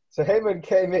 So Haman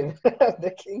came in. And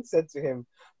the king said to him,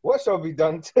 what shall be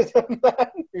done to the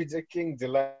man who the king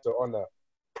delights to honor?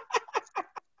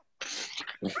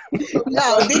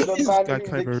 Now, this guy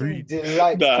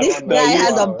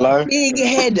has a big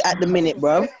head at the minute,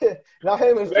 bro. Now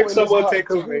Haman's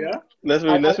take over, yeah? Let's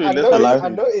read.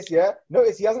 And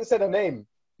notice he hasn't said a name.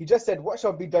 He just said, what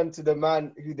shall be done to the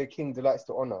man who the king delights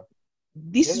to honor?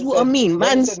 This is what I mean,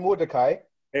 man. Said Mordecai.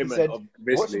 He said,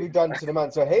 what should be done to the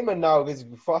man? So Haman now is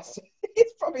fast.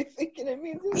 He's probably thinking it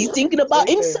means. He's thinking about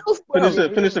himself, bro.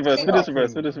 Finish the verse.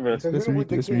 So who would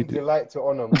the king delight to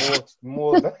honor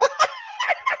more than?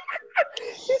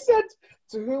 He said,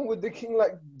 to whom would the king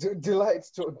delight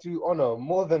to honor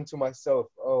more than to myself?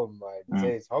 Oh my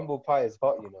days. Humble pie is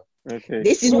hot, you know. Okay.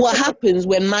 This is what happens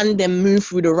when man then move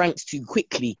through the ranks too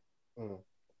quickly.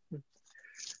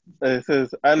 It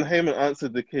says, and Haman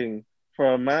answered the king,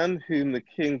 for a man whom the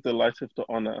king delighteth to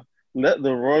honor, let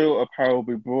the royal apparel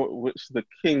be brought which the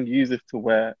king useth to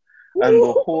wear, and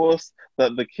the horse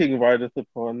that the king rideth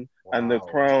upon, and the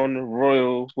crown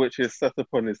royal which is set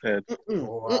upon his head.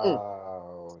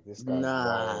 Wow, this guy's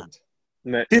wild.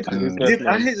 Next. Did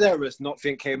Ahasuerus not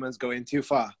think Haman's going too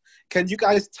far? Can you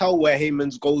guys tell where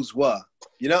Haman's goals were?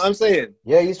 You know what I'm saying?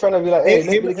 Yeah, he's trying to be like, hey,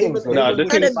 maybe the king's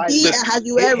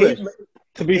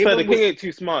to be fair, the king ain't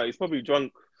too smart. He's probably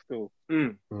drunk still.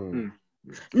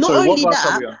 Not only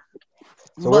that,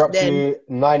 so we're up to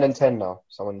 9 and 10 now.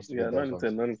 Someone needs to 9 and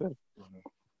 10.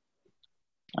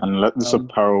 And let this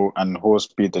apparel and horse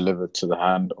be delivered to the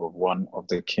hand of one of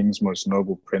the king's most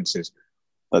noble princes,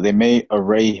 that they may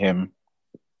array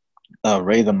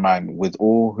the man with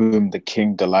all whom the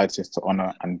king delighteth to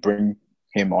honor, and bring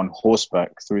him on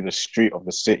horseback through the street of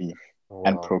the city,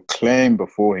 and proclaim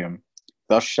before him,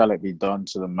 thus shall it be done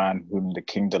to the man whom the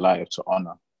king delighteth to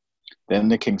honor. Then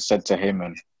the king said to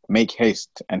Haman, make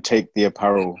haste and take the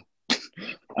apparel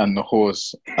and the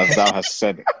horse, as thou hast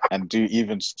said, and do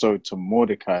even so to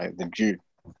Mordecai the Jew,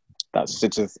 that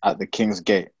sitteth at the king's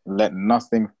gate. Let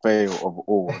nothing fail of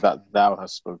all that thou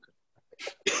hast spoken.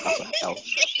 That's an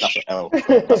L.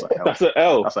 That's an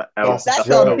L. That's an L. That's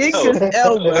the biggest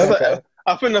L, bro.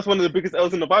 I think that's one of the biggest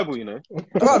L's in the Bible, you know.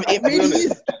 Bro, it really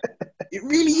is. It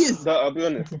really is. No, I'll be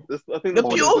honest. I think that's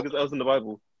one of the biggest L's in the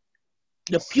Bible.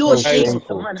 The pure shame of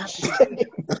the man has to be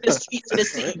the streets of the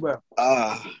city, bro.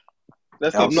 I'm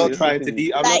not trying to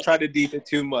deep it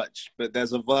too much, but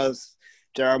there's a verse,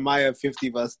 Jeremiah 50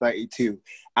 verse 32,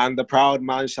 and the proud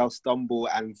man shall stumble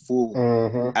and fall,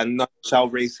 and none shall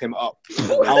raise him up.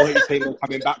 How is Haman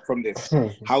coming back from this?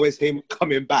 How is Haman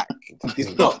coming back?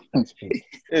 He's not.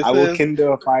 I will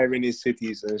kindle a fire in his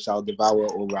cities and shall devour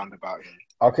all round about him.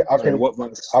 I'll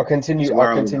continue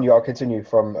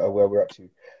from where we're up to.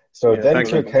 So then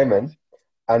took Haman,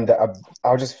 and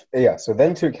so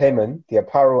then took Haman the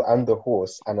apparel and the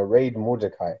horse, and arrayed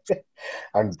Mordecai,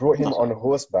 and brought him on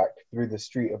horseback through the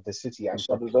street of the city, and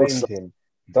proclaimed him,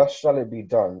 thus shall it be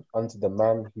done unto the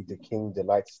man who the king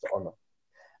delights to honor.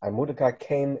 And Mordecai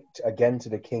came again to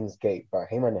the king's gate, but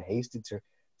Haman hasted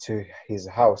to his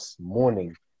house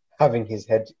mourning, having his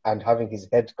head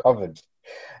covered.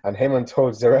 And Haman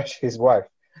told Zeresh his wife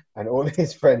and all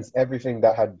his friends everything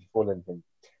that had befallen him.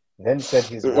 Then said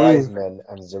his wise men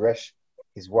and Zeresh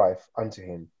his wife unto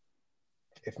him,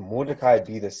 if Mordecai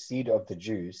be the seed of the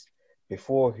Jews,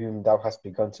 before whom thou hast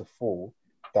begun to fall,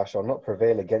 thou shalt not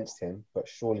prevail against him, but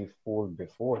surely fall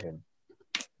before him.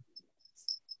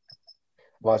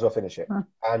 Might as well finish it.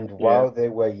 And while they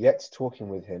were yet talking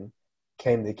with him,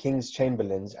 came the king's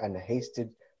chamberlains and hasted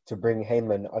to bring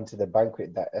Haman unto the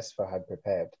banquet that Esther had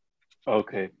prepared.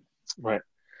 Okay, right.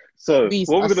 So, Reese,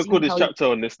 what we're I going to call see this how chapter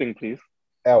on this thing, please?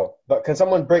 L. But can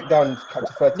someone break down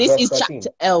chapter 30, this verse is 13?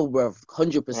 chapter L, bro.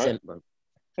 100%, Right. bro.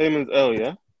 Haman's L,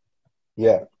 yeah?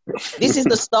 Yeah. This is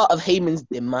the start of Haman's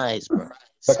demise, bro.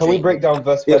 But can we Straight. break down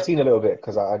verse 13 a little bit?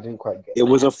 Because I didn't quite get it. It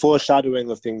was a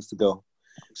foreshadowing of things to go.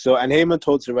 So, and Haman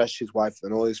told Zeresh, his wife,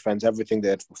 and all his friends everything that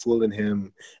had befallen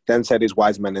him. Then said his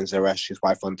wise men and Zeresh, his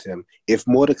wife, unto him, if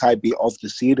Mordecai be of the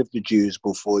seed of the Jews,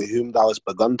 before whom thou hast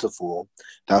begun to fall,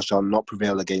 thou shalt not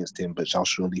prevail against him, but shalt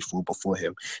surely fall before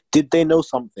him. Did they know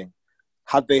something?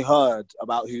 Had they heard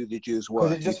about who the Jews were?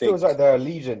 Because it just feels like their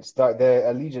allegiance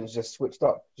just switched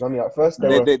up. Do you know what I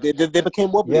mean? At first they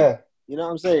became wobbly. Yeah. You know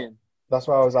what I'm saying? That's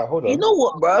why I was like, hold on. You know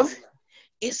what, bro?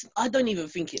 I don't even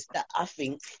think it's that. I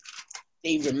think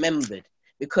they remembered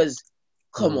because,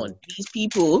 come on, these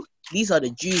people, these are the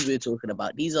Jews we're talking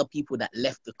about. These are people that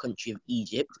left the country of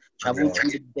Egypt, traveled through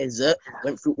the desert,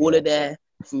 went through all of their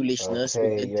foolishness.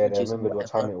 Okay, they remembered what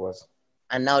time it was.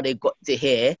 And now they got to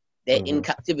hear they're in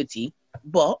captivity.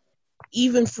 But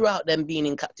even throughout them being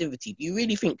in captivity, do you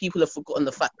really think people have forgotten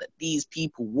the fact that these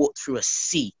people walked through a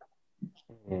sea?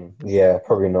 Yeah,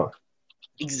 probably not.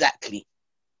 Exactly.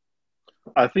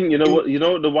 I think, you know what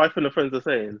the wife and the friends are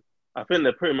saying? I think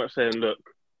they're pretty much saying, look,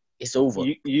 it's over.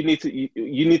 You need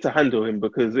to handle him,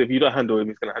 because if you don't handle him,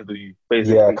 he's going to handle you,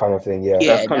 basically. Yeah, kind of thing, yeah.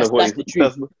 That's kind of what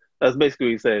that's basically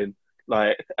what he's saying.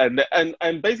 Like,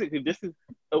 and basically this is,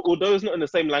 although it's not in the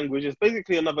same language, it's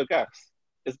basically another gas.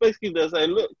 It's basically they're saying,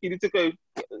 look, you need to go,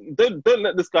 don't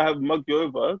let this guy have mugged you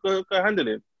over, go handle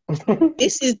him.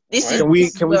 This is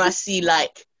where I see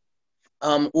like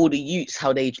all the youths,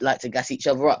 how they like to gas each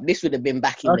other up. This would have been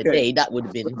back in the day. That would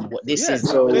have been what this is.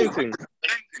 So,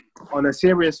 on a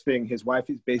serious thing, his wife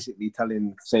is basically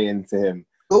saying to him,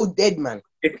 "Go dead, man."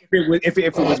 If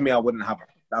it was me, I wouldn't have her.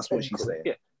 That's what she's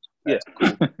saying. Yeah.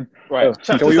 Cool. Right.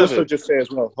 Can we also just say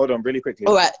as well? Hold on, really quickly.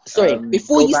 All right. Sorry.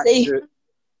 Before you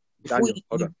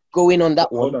go in on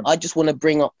that one, I just want to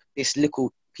bring up this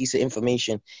little piece of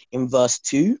information in verse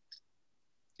 2.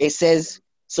 It says,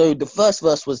 so the first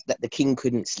verse was that the king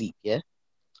couldn't sleep, yeah?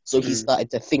 So he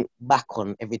started to think back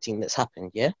on everything that's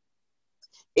happened, yeah?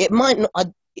 It might not,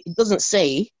 it doesn't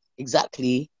say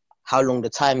exactly how long the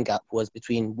time gap was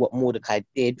between what Mordecai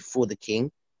did for the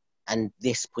king and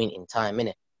this point in time,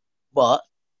 innit? But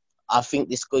I think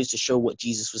this goes to show what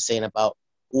Jesus was saying about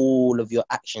all of your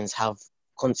actions have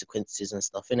consequences and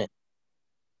stuff,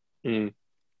 innit?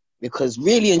 Because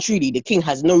really and truly, the king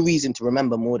has no reason to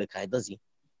remember Mordecai, does he?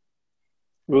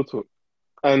 Real talk.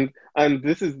 And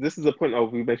this is a point I'll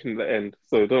be making at the end,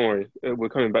 so don't worry, we're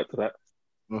coming back to that.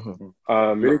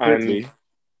 Really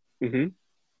quickly.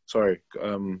 Sorry.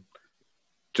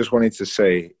 Just wanted to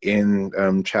say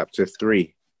in chapter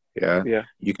 3,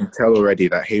 you can tell already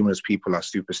that Haman's people are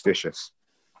superstitious.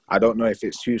 I don't know if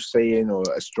it's soothsaying or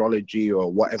astrology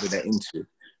or whatever they're into,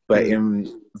 but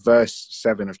in verse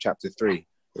 7 of chapter 3,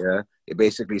 it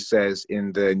basically says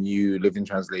in the New Living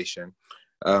Translation,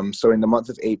 so in the month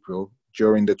of April,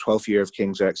 during the 12th year of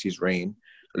King Xerxes' reign,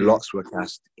 lots were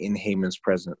cast in Haman's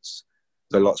presence.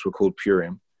 The lots were called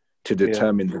Purim, to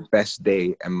determine the best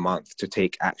day and month to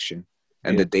take action.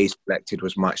 And the day selected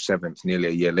was March 7th, nearly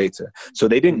a year later. So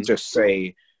they didn't just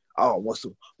say, oh, what's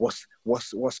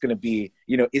going to be,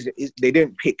 they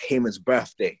didn't pick Haman's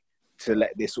birthday to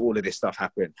let all of this stuff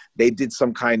happen. They did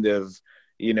some kind of,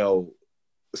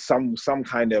 some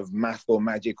kind of math or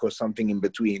magic or something in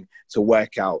between to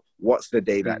work out what's the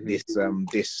day that this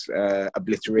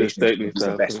obliteration is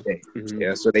the best day.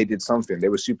 So they did something. They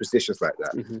were superstitious like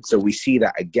that. So we see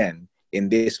that again in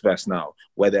this verse now,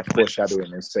 where they're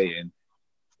foreshadowing and saying,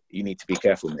 you need to be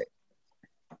careful, mate.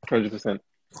 100%.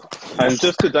 And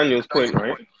just to Daniel's point,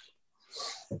 right?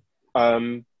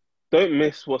 Don't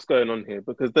miss what's going on here,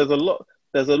 because there's a lot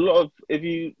of, if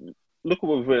you look at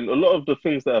what we've written, a lot of the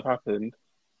things that have happened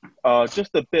are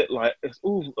just a bit like, it's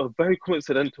all very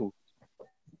coincidental.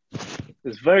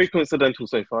 It's very coincidental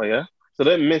so far, yeah? So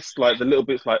don't miss like the little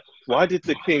bits like, why did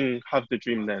the king have the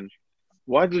dream then?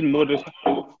 Why did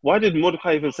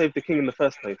Mordecai even save the king in the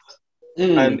first place?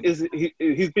 And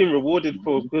he's been rewarded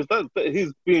for, because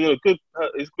he's been a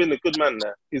good man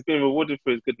there. He's been rewarded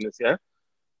for his goodness, yeah?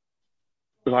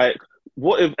 Like,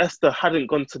 what if Esther hadn't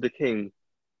gone to the king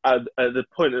at the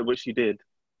point at which she did?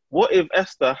 What if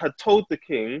Esther had told the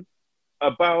king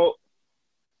about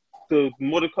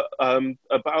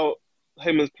about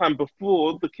Haman's plan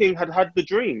before the king had the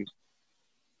dream?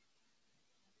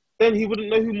 then he wouldn't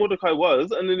know who Mordecai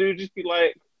was, and then he would just be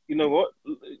like, you know what,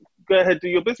 go ahead, do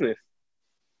your business.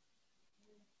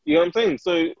 You know what I'm saying?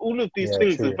 So all of these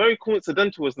things are very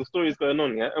coincidental as the story is going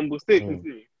on, yeah? And we'll see it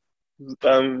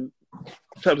continue.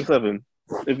 Chapter 7.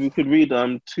 If we could read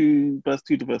verse 2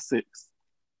 to verse 6.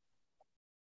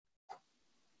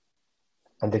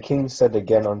 And the king said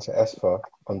again unto Esther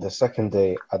on the second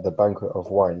day at the banquet of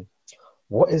wine,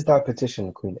 What is thy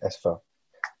petition, Queen Esther?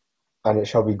 And it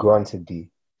shall be granted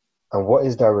thee. And what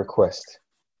is thy request?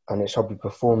 And it shall be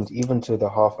performed even to the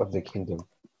half of the kingdom.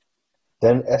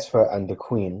 Then Esther the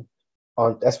queen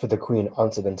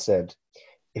answered and said,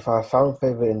 If I have found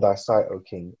favor in thy sight, O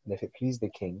king, and if it please the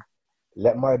king,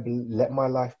 let my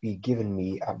life be given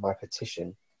me at my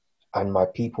petition, and my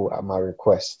people at my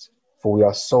request. For we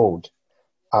are sold,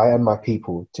 I and my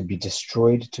people, to be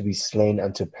destroyed, to be slain,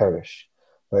 and to perish.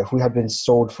 But if we had been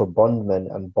sold for bondmen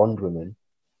and bondwomen,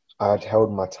 I had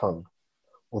held my tongue,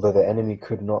 although the enemy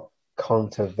could not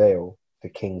countervail the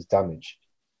king's damage.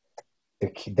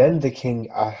 Then the king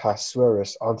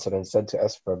Ahasuerus answered and said to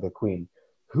Esther the queen,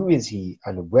 Who is he,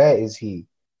 and where is he,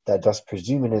 that does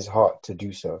presume in his heart to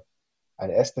do so?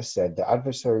 And Esther said, The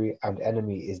adversary and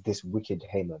enemy is this wicked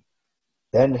Haman.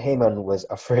 Then Haman was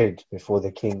afraid before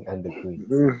the king and the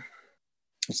queen.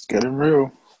 It's getting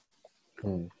real.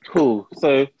 Cool.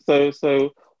 So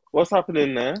what's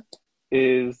happening there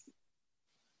is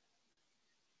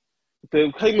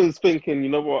Haman's thinking, you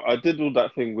know what, I did all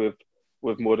that thing with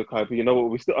Mordecai, but you know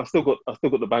what, I still got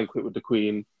the banquet with the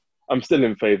queen. I'm still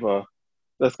in favor.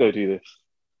 Let's go do this,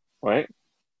 right?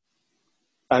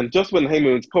 And just when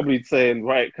Haman's probably saying,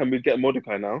 right, can we get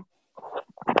Mordecai now?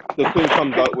 The queen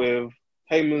comes out with,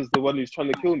 Haman's the one who's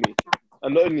trying to kill me,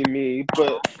 and not only me,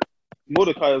 but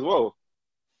Mordecai as well,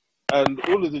 and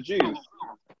all of the Jews.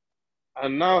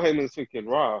 And now Haman's thinking,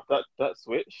 wow, that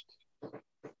switched.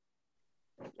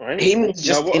 Right? Haman's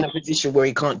just in a position where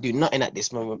he can't do nothing at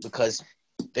this moment because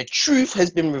the truth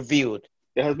has been revealed.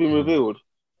 It has been revealed,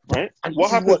 right? And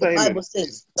what happens to Haman? The Bible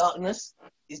says darkness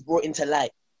is brought into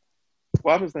light.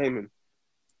 What happens to Haman?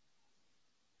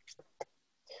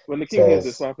 When the king hears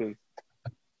this, what happens?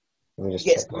 He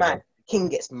gets mad. The king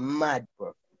gets mad,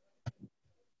 bro.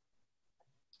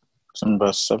 It's in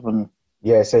verse 7.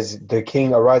 Yeah, it says, The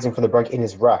king arising from the banquet in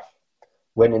his wrath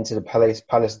went into the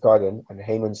palace garden, and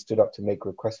Haman stood up to make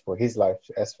request for his life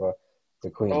to Esther, the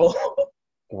queen. Oh.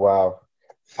 Wow.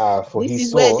 For he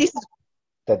saw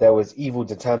that there was evil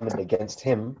determined against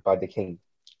him by the king.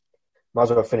 Might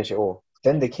as well finish it all.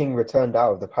 Then the king returned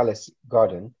out of the palace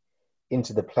garden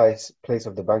into the place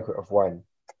of the banquet of wine,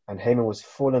 and Haman was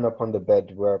fallen upon the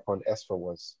bed whereupon Esther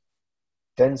was.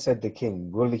 Then said the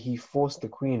king, Will he force the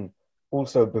queen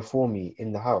also before me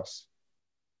in the house?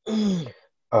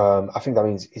 I think that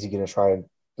means, is he going to try and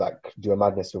do a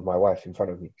madness with my wife in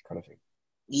front of me, kind of thing?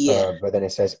 Yeah. But then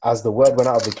it says, as the word went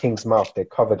out of the king's mouth, they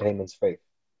covered Haman's face.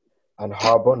 And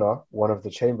Harbona, one of the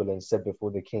chamberlains, said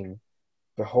before the king,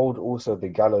 Behold also the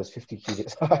gallows 50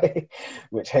 cubits high,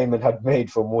 which Haman had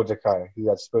made for Mordecai, who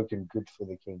had spoken good for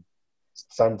the king,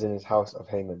 stands in his house of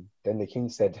Haman. Then the king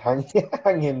said, Hang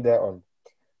him thereon.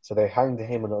 So they hanged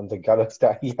Haman on the gallows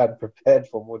that he had prepared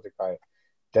for Mordecai.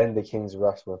 Then the king's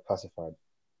wrath was pacified.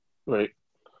 Right.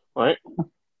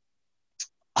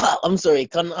 I'm sorry,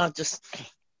 can I just...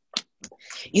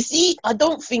 You see, I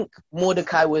don't think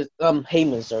Mordecai was...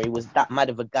 Haman, was that mad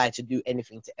of a guy to do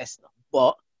anything to Esther.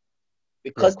 But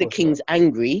because the king's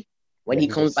angry, when he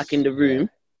comes back in the room,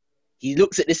 he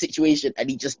looks at the situation and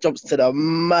he just jumps to the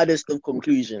maddest of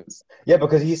conclusions. Yeah,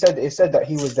 because it said that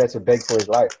he was there to beg for his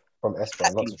life from Esther,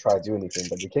 not to try to do anything.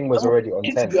 But the king was already on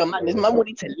 10. This man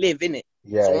wanted to live, innit?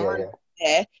 Yeah.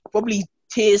 There, probably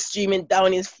tears streaming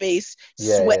down his face,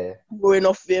 sweat pouring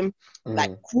off him,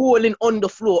 crawling on the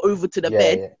floor over to the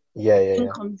bed. King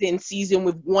comes in, sees him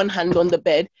with one hand on the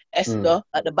bed, Esther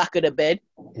at the back of the bed.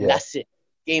 That's it.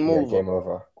 Game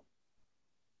over.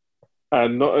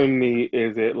 And not only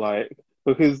is it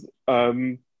because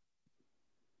the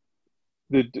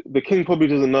king probably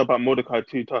doesn't know about Mordecai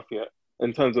too tough yet,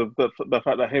 in terms of the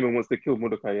fact that Haman wants to kill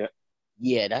Mordecai yet.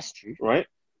 Yeah, that's true. Right?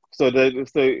 So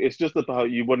it's just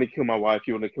about, you want to kill my wife,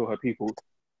 you want to kill her people.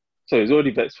 So he's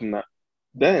already vexed from that.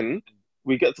 Then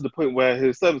we get to the point where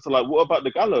his servants are like, what about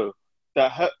the gallows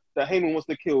that Haman wants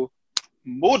to kill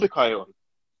Mordecai on?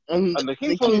 And the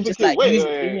king's probably thinking,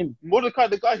 wait, Mordecai,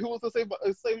 the guy who wants to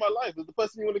save my life, is the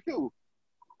person you want to kill.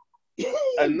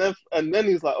 and then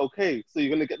he's like, okay, so you're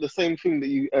going to get the same thing that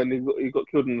you got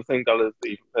killed in the same gallows that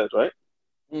you prepared, right?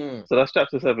 So that's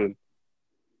chapter 7.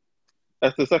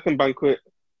 That's the second banquet,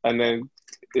 and then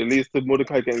it leads to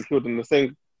Mordecai getting killed in the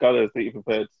same gallows that you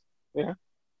prepared. Yeah?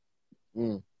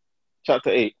 Chapter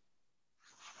 8.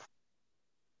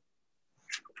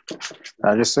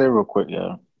 I'll just say real quick,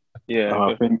 yeah. Yeah.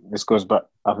 I think this goes back.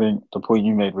 I think the point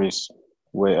you made, Reese,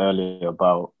 way earlier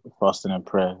about fasting and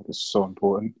prayer is so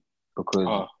important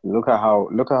because look at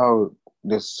how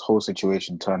this whole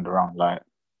situation turned around. Like,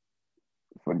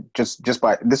 just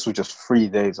by this was just 3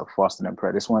 days of fasting and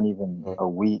prayer. This wasn't even a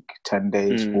week, 10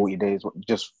 days, 40 days,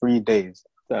 just 3 days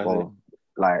of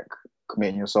like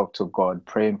committing yourself to God,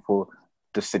 praying for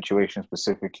the situation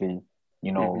specifically.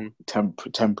 You know,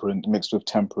 temperance mixed with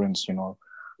temperance. You know,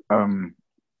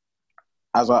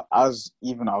 as I was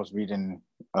reading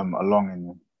along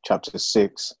in chapter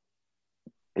 6,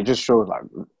 it just shows like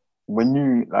when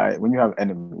you have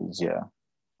enemies, yeah.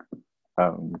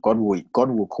 God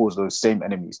will cause those same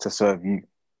enemies to serve you.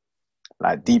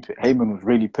 Like Haman was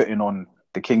really putting on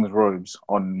the king's robes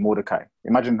on Mordecai.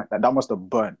 Imagine that must have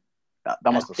burnt. That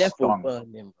must have stung.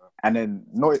 Him, bro. And then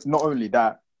not only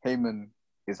that, Haman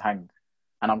is hanged.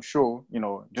 And I'm sure, you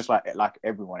know, just like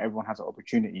everyone has an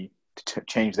opportunity to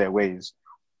change their ways.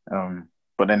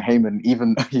 But then Haman, he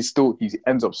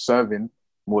ends up serving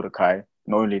Mordecai.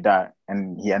 Not only that,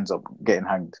 and he ends up getting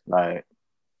hanged. Like,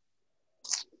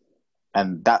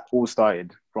 and that all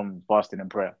started from fasting and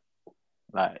prayer.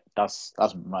 Like, that's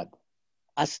mad.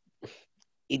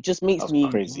 It just makes That's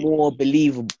me crazy. more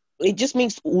believable. It just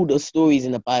makes all the stories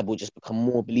in the Bible just become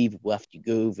more believable after you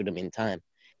go over them in time.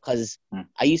 Because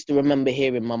I used to remember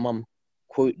hearing my mum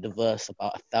quote the verse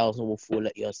about 1,000 will fall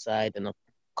at your side and a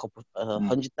couple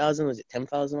 100,000, was it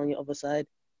 10,000 on your other side?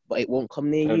 But it won't come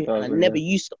near you. And I never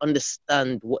used to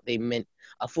understand what they meant.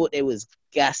 I thought they was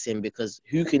gassing because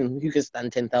who can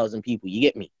stand 10,000 people? You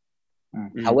get me?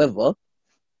 However,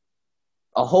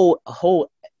 a whole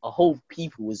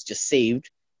people was just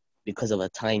saved because of a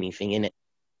tiny thing in it.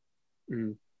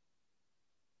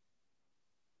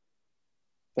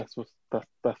 That's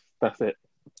it,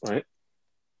 right?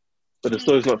 But the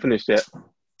story's not finished yet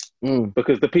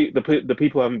because the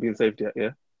people haven't been saved yet.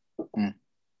 Yeah.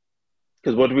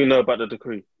 Because what do we know about the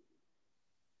decree?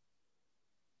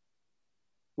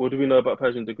 What do we know about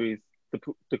Persian decrees?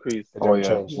 Decrees. Oh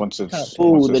yeah, once it's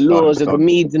the laws of the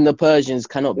Medes and the Persians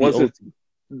cannot be altered.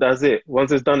 That's it.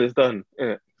 Once it's done, it's done.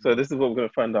 Yeah. So this is what we're going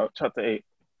to find out. Chapter 8.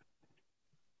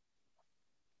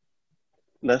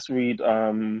 Let's read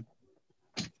 7,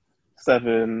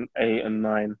 8, and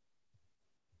 9.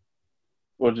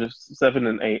 Or just 7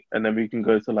 and 8, and then we can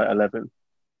go to like 11.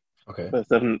 Okay. So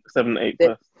 7, 8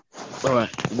 first. All right.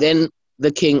 Then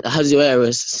the king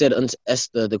Ahasuerus said unto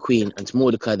Esther the queen and to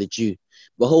Mordecai the Jew,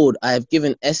 Behold, I have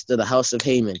given Esther the house of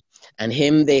Haman, and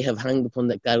him they have hanged upon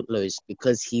the gallows,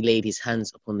 because he laid his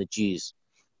hands upon the Jews.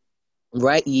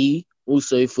 Write ye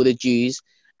also for the Jews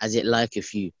as it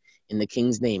liketh you, in the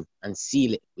king's name, and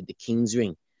seal it with the king's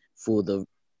ring. For the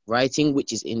writing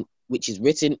which is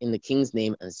written in the king's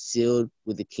name and sealed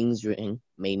with the king's ring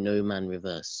may no man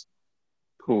reverse.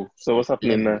 Cool. So what's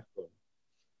happening there?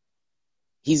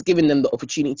 He's giving them the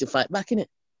opportunity to fight back, innit?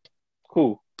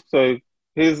 Cool. So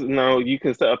here's now you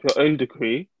can set up your own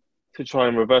decree to try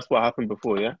and reverse what happened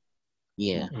before, yeah?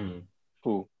 Yeah.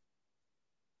 Cool.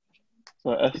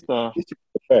 So Esther.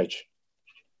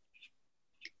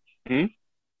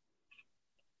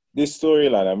 This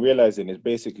storyline, I'm realizing, is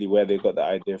basically where they got the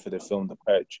idea for the film The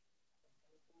Purge.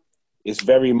 It's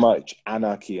very much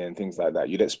anarchy and things like that.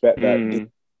 You'd expect that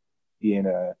being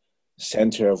a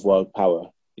center of world power.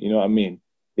 You know what I mean?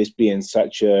 This being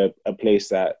such a place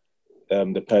that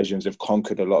the Persians have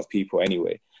conquered a lot of people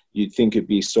anyway. You'd think it'd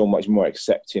be so much more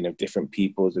accepting of different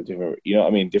peoples, of different, you know what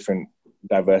I mean, different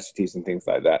diversities and things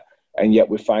like that. And yet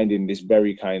we're finding this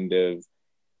very kind of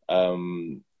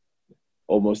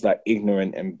almost like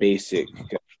ignorant and basic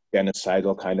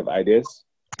genocidal kind of ideas.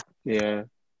 Yeah.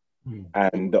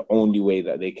 And the only way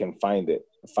that they can fight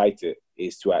it,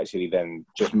 is to actually then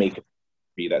just make a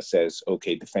decree that says,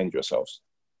 okay, defend yourselves.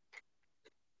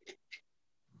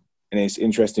 And it's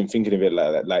interesting thinking of it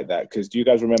like that, because do you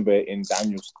guys remember in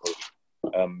Daniel's story,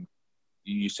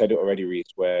 you said it already,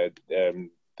 Reese, where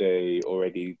they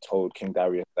already told King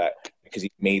Darius that because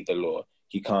he made the law,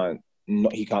 he can't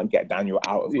get Daniel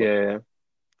out of it. Yeah.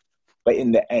 But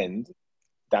in the end,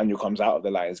 Daniel comes out of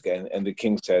the lion's den, and the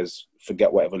king says,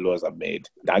 "Forget whatever laws I've made."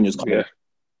 Daniel's coming.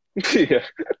 Yeah.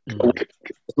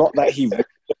 It's not that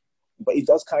but he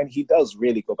does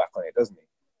really go back on it, doesn't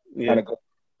he? Yeah.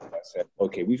 Said,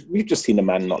 okay, we've just seen a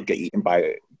man not get eaten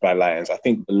by lions. I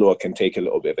think the law can take a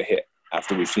little bit of a hit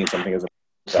after we've seen something as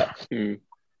that.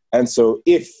 And so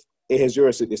if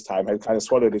Ahasuerus at this time had kind of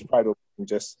swallowed his pride and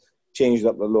just changed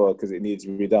up the law because it needs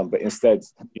to be done, but instead,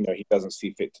 you know, he doesn't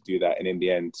see fit to do that, and in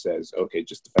the end says, okay,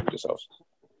 just defend yourselves.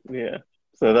 Yeah.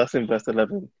 So that's in verse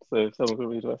 11. So someone can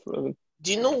read verse 11.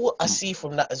 do you know what I see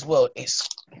from that as well?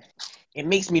 It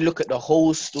makes me look at the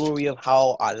whole story of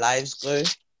how our lives go,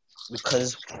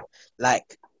 because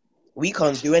like we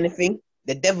can't do anything.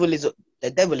 The devil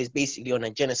is basically on a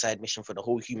genocide mission for the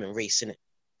whole human race, innit?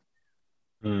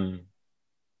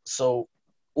 So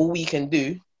all we can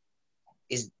do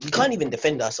is we can't even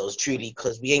defend ourselves truly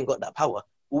because we ain't got that power.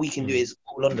 All we can do is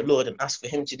call on the Lord and ask for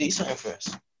him to do something for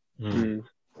us.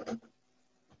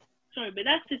 Sorry, but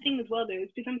that's the thing as well, though,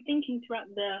 because I'm thinking throughout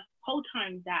the whole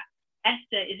time that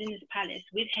Esther is in his palace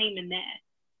with Haman there.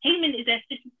 Haman is there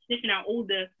sniffing out all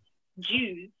the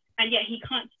Jews, and yet he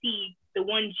can't see the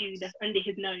one Jew that's under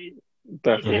his nose.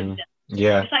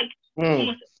 Yeah. It's like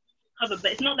almost covered,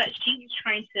 but it's not that she was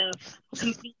trying to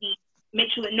completely make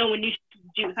sure that no one knew she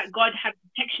was Jew. It's like God had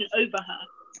protection over her.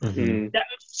 That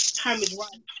time was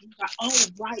right. She's like, oh,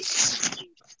 right.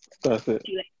 That's it.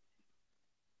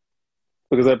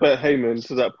 Because I bet Haman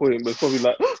to that point was probably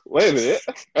like, wait a minute,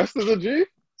 Esther's a Jew?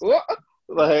 What?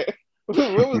 Like,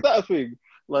 what was that a thing?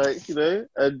 Like, you know,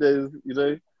 and there's, you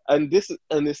know, and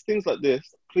it's things like this.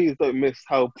 Please don't miss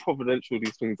how providential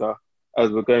these things are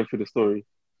as we're going through the story,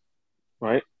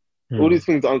 right? All these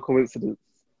things aren't coincidence.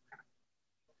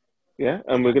 Yeah,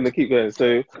 and we're going to keep going.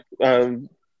 So,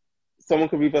 someone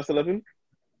can read verse 11?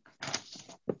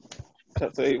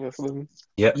 Chapter 8, verse 11?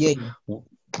 Yep. Yeah.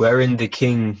 Wherein the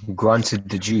king granted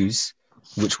the Jews,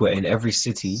 which were in every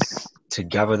city, to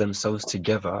gather themselves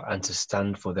together and to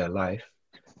stand for their life,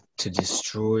 to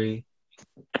destroy,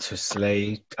 to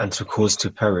slay, and to cause to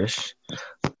perish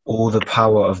all the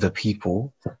power of the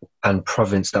people and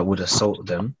province that would assault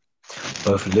them,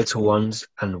 both little ones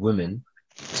and women,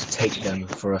 to take them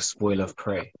for a spoil of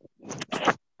prey.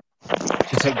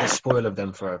 To take the spoil of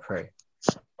them for a prey.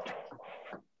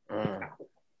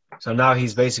 So now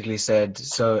he's basically said,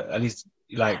 so at least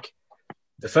like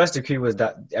the first decree was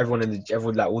that everyone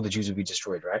like all the Jews would be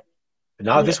destroyed, right? But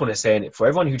now this one is saying for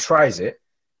everyone who tries it,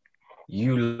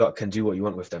 you lot can do what you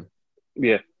want with them.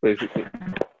 Yeah, basically.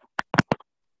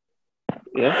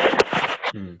 Yeah.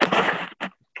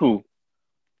 Cool.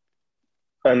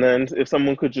 And then if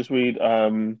someone could just read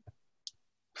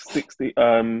 15.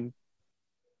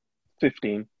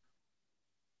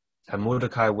 And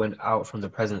Mordecai went out from the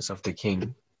presence of the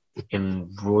king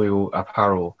in royal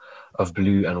apparel of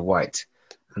blue and white,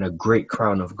 and a great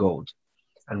crown of gold,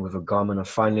 and with a garment of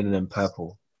fine linen and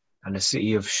purple. And the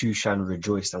city of Shushan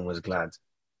rejoiced and was glad.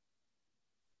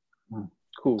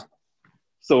 Cool.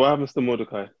 So what happens to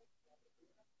Mordecai?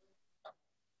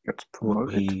 Gets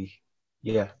promoted.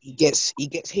 He gets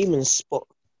Haman's spot.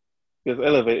 He gets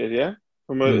elevated, yeah?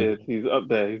 Promoted. He's up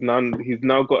there. He's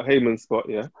now got Haman's spot,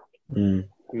 yeah?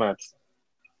 Mad.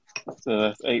 So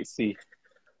that's 8C.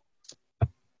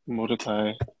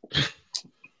 Mordecai.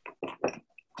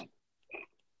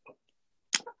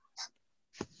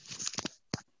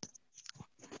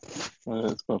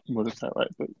 It's not Mordecai, right?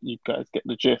 But you guys get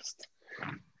the gist.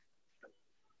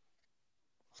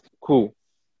 Cool.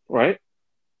 Right?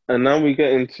 And now we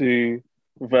get into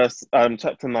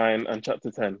chapter 9 and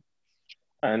chapter 10.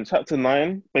 And chapter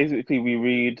 9, basically we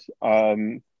read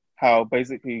how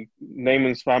basically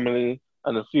Naaman's family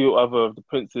and a few other of the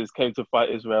princes came to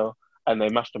fight Israel, and they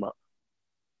mashed them up.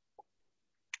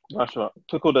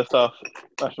 Took all their stuff,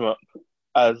 mashed them up,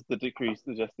 as the decree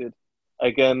suggested.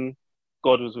 Again,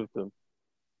 God was with them.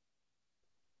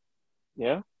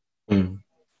 Yeah? And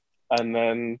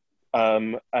then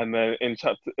in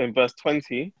verse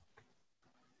 20,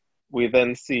 we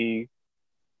then see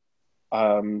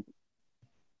them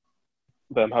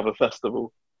have a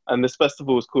festival. And this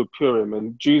festival is called Purim,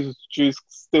 and Jews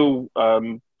still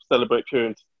celebrate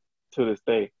Purim to this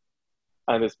day.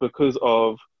 And it's because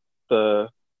of the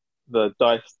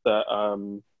dice that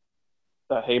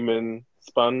Haman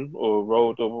spun or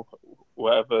rolled or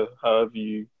whatever, however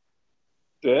you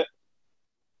do it.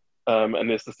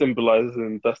 And it's to symbolize,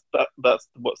 and that's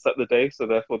what set the day. So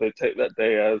therefore, they take that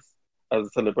day as a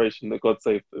celebration that God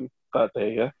saved them that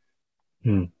day. Yeah.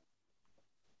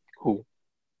 Cool.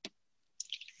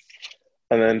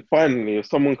 And then finally, if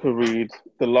someone could read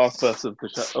the last verse of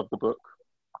the book.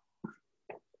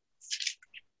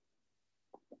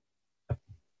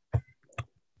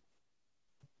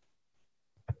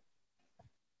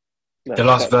 The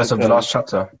last verse of the last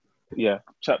chapter. Yeah,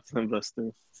 chapter 10, verse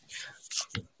 3.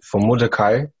 For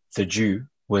Mordecai, the Jew,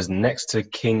 was next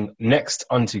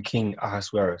unto King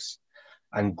Ahasuerus,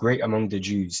 and great among the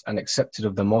Jews, and accepted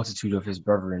of the multitude of his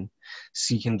brethren,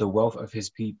 seeking the wealth of his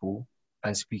people,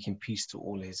 and speaking peace to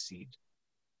all his seed.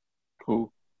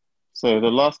 Cool. So the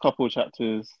last couple of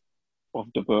chapters of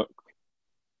the book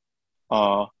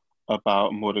are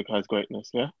about Mordecai's greatness,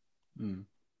 yeah?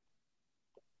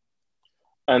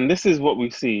 And this is what we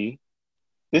see.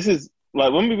 This is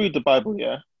like when we read the Bible,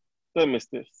 yeah, don't miss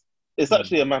this. It's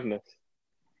actually a madness.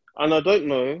 And I don't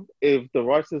know if the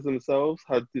writers themselves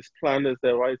had this plan as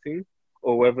they're writing,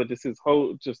 or whether this is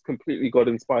just completely God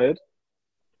inspired.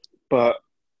 But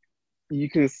you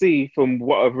can see from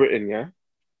what I've written, yeah,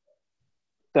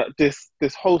 that this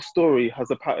whole story has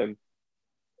a pattern.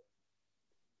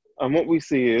 And what we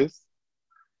see is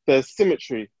there's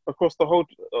symmetry across the whole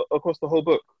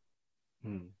book.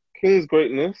 King's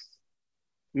greatness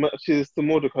matches to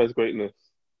Mordecai's greatness.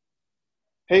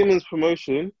 Haman's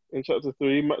promotion in chapter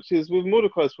 3 matches with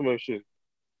Mordecai's promotion.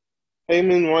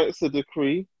 Haman writes a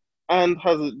decree and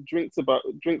drinks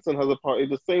and has a party.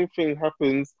 The same thing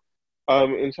happens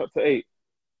in chapter 8.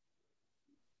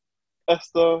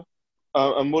 Esther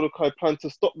and Mordecai plan to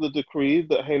stop the decree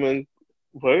that Haman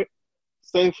wrote.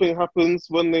 Same thing happens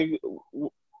when they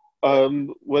write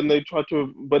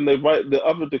the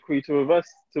other decree to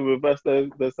reverse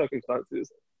their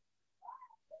circumstances.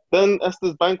 Then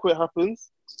Esther's banquet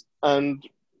happens, and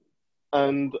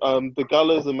the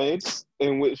gallows are made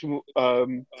in which to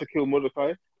kill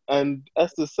Mordecai. And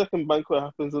Esther's second banquet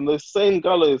happens, and those same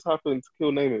gallows happen to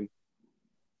kill Naaman.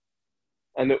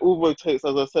 And it all rotates,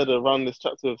 as I said, around this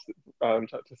chapter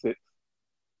 6.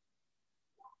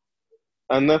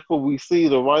 And therefore, we see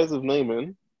the rise of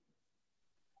Naaman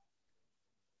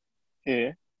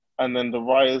here, and then the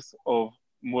rise of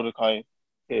Mordecai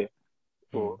here,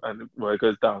 and where it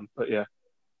goes down. But yeah,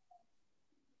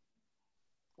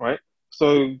 right.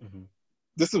 So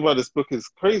this is why this book is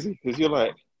crazy, because you're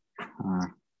like,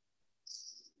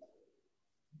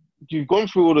 you've gone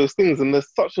through all those things, and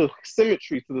there's such a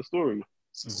symmetry to the story.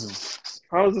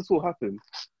 How does this all happen?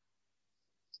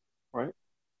 Right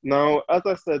now, as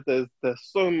I said, there's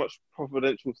so much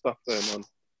providential stuff going on.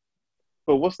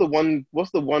 But what's the one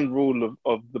rule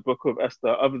of the book of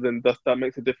Esther, other than that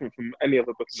makes it different from any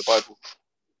other book in the Bible?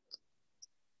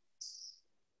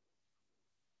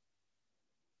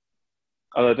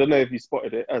 And I don't know if you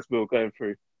spotted it as we were going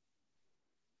through.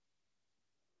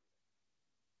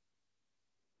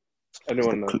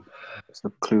 Anyone know? It's the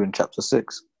clue in chapter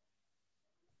 6.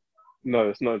 No,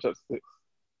 it's not in chapter 6.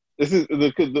 This is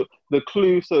the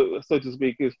clue, so to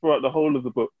speak, is throughout the whole of the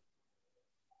book.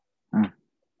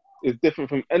 It's different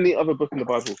from any other book in the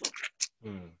Bible.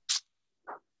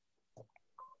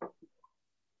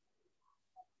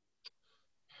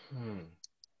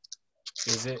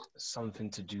 Is it something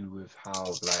to do with how,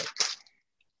 like...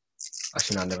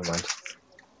 Actually, no, never mind.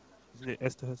 Isn't it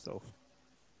Esther herself?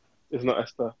 It's not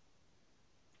Esther.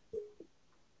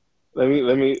 Let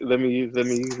me put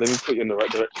you in the right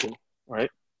direction,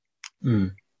 right?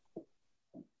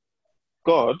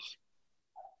 God,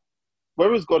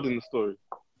 where is God in the story?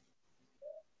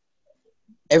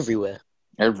 Everywhere,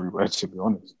 to be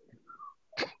honest.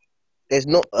 There's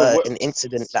not an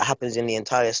incident that happens in the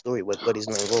entire story where God is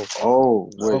not involved.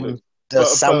 From the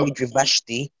sandwich with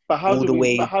Vashti all the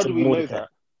way to Mordecai.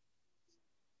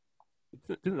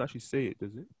 It doesn't actually say it,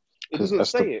 does it? It doesn't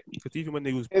say it. Because even when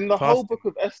they was in the fasting, whole book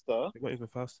of Esther, they weren't even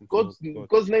fasting. God's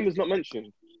name is not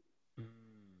mentioned.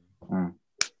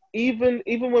 Even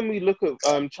when we look at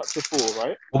chapter 4,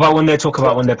 right? What about when they talk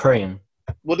about when they're praying?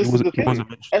 Well, this is the thing.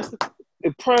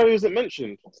 Prayer isn't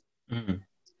mentioned.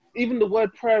 Even the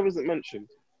word prayer isn't mentioned.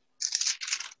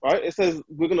 Right? It says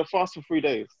we're going to fast for 3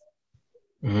 days.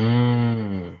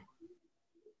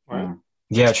 Right?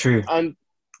 Yeah, true. And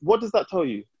what does that tell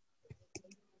you?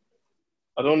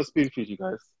 I don't want to spoon feed you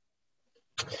guys.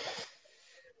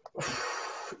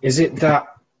 Is it that?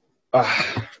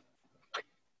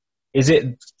 Is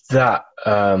it that?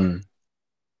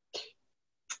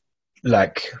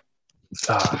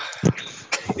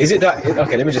 Is it that?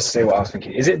 Okay, let me just say what I was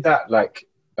thinking. Is it that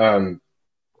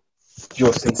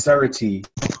your sincerity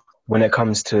when it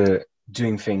comes to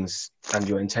doing things and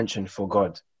your intention for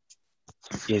God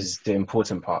is the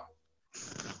important part?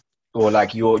 Or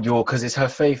like your because it's her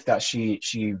faith that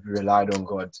she relied on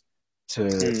God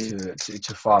to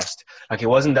fast. Like it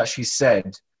wasn't that she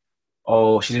said,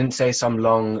 she didn't say some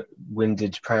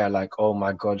long-winded prayer like, "Oh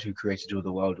my God, who created all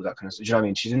the world," or that kind of stuff. Do you know what I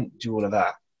mean? She didn't do all of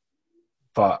that,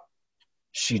 but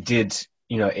she did,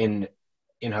 in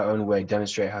her own way,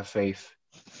 demonstrate her faith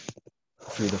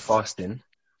through the fasting,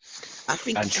 I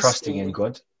think, and trusting in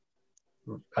God.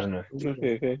 I don't know.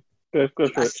 Okay. Go for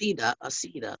it. I see that.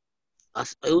 I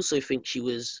also think she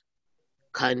was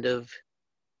kind of,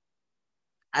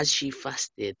 as she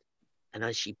fasted and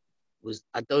as she was,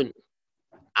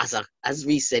 as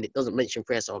we said, it doesn't mention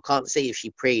prayer, so I can't say if she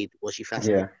prayed or she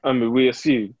fasted. Yeah. I mean, we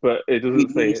assume, but it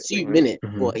doesn't say. We assume in it,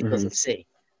 but it doesn't say.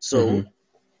 So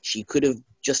she could have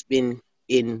just been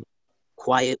in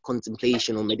quiet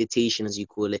contemplation or meditation, as you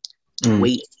call it,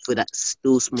 wait for that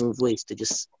still small voice to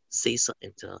just say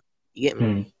something to her. You get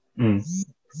me?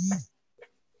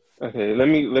 Okay, let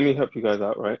me help you guys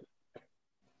out, right?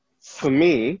 For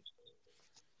me,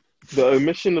 the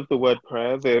omission of the word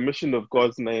prayer, the omission of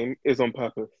God's name is on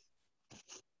purpose.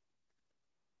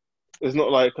 It's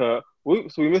not like,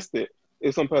 whoops, we missed it.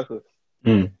 It's on purpose,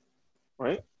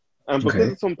 right? And because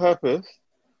it's on purpose,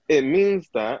 it means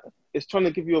that it's trying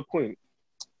to give you a point.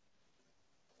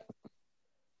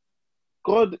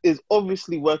 God is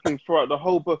obviously working throughout the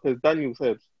whole book, as Daniel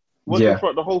said. Working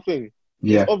throughout the whole thing.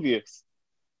 It's obvious.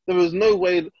 There is no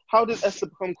way. How did Esther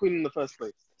become queen in the first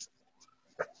place?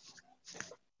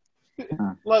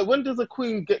 Like, when does a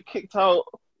queen get kicked out?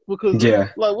 Because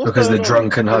because the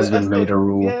drunken husband made a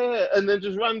rule. Yeah, and then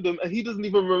just random, and he doesn't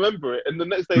even remember it. And the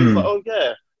next day he's like, "Oh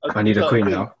yeah, I need a queen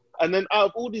now." And then out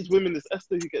of all these women, it's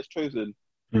Esther who gets chosen.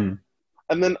 And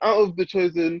then out of the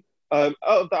chosen, out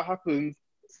of that happens,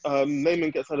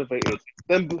 Naaman gets elevated.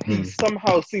 Then he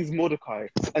somehow sees Mordecai,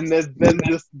 and then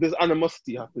this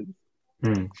animosity happens.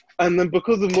 And then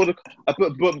because of Mordecai,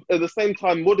 but at the same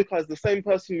time, Mordecai is the same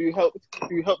person who helped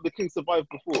the king survive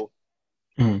before.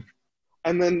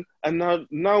 And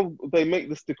now they make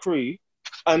this decree,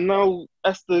 and now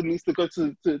Esther needs to go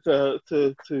to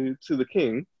the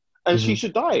king, and she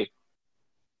should die,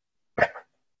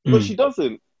 but she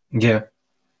doesn't. Yeah,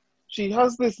 she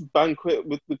has this banquet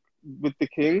with the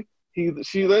king.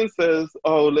 She then says,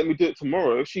 "Oh, let me do it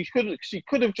tomorrow." She could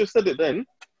have just said it then.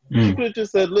 She could have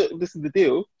just said, "Look, this is the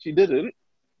deal." She didn't.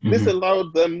 This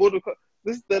allowed them Mordecai.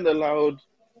 This then allowed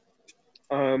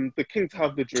the king to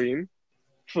have the dream.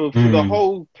 For the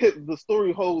whole pivot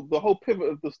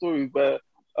of the story where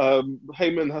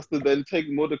Haman has to then take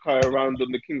Mordecai around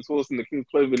on the king's horse and the king's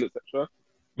clothing, etc.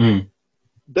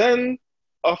 Then,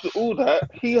 after all that,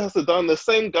 he has to down the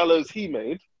same gallows he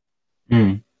made.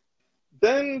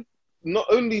 Then, not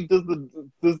only does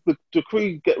the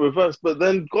decree get reversed, but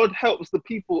then God helps the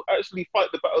people actually fight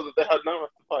the battle that they had now have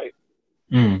to fight.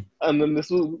 And then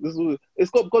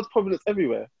it's got God's providence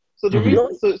everywhere. So the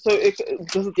reason,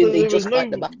 they just fight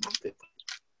the battle? Say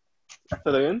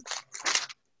that again.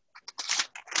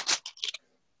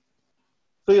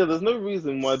 So yeah, there's no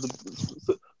reason why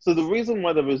the reason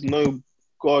why there is no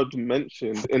God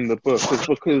mentioned in the book is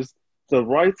because the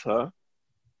writer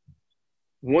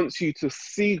wants you to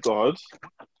see God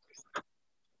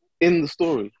in the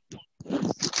story,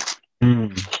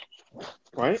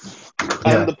 right?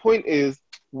 And the point is,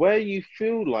 where you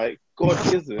feel like God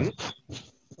isn't,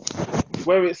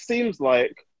 where it seems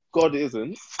like God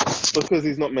isn't because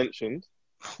he's not mentioned,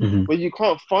 where you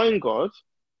can't find God,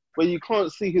 where you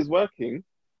can't see his working,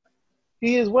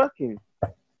 he is working.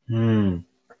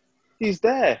 He's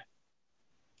there.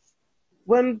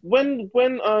 When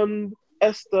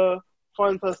Esther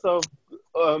finds herself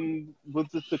with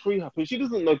this decree happen, she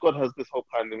doesn't know God has this whole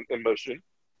plan in motion.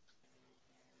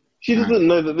 She doesn't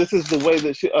know that this is the way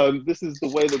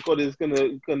that God is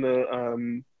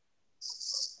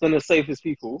gonna save his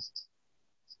people.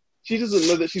 She doesn't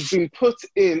know that she's been put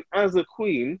in as a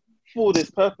queen for this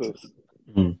purpose.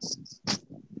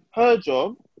 Her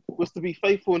job was to be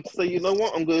faithful and to say, you know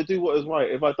what, I'm going to do what is right.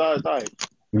 If I die, I die.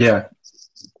 Yeah.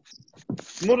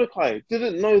 Mordecai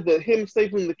didn't know that him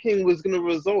saving the king was going to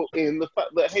result in the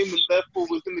fact that Haman therefore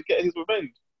was going to get his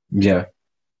revenge. Yeah.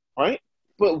 Right?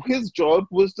 But his job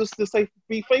was just to say,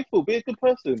 be faithful, be a good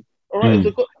person. All right?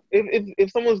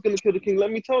 If someone's going to kill the king,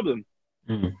 let me tell them.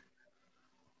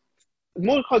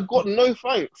 Mordecai got no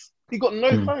thanks. He got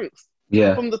no thanks.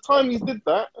 Yeah. From the time he did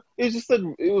that, it just said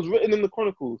it was written in the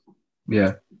Chronicles.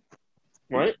 Yeah.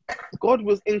 Right? God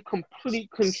was in complete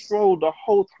control the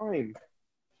whole time.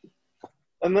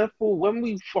 And therefore, when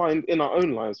we find in our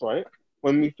own lives, right,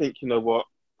 when we think, you know what,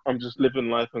 I'm just living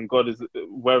life and God is,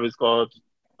 where is God?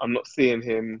 I'm not seeing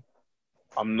him.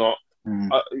 I'm not,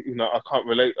 I can't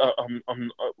relate.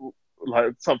 I'm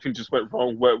like something just went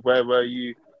wrong. Where were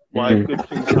you? Why are good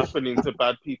things happening to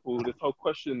bad people? This whole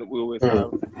question that we always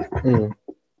have.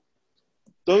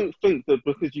 Don't think that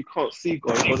because you can't see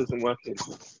God, God isn't working.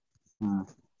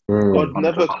 God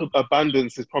never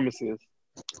abandons his promises.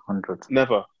 100.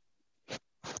 Never.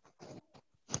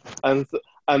 And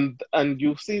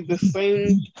you'll see the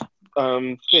same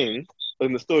thing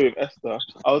in the story of Esther.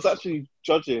 I was actually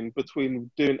judging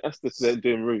between doing Esther today and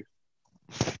doing Ruth.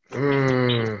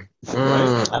 Right?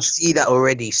 I see that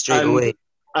already straight away.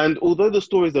 And although the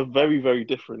stories are very, very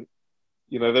different,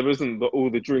 you know, there isn't all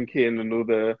the drinking and all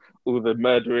the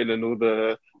murdering and all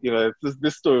the, you know,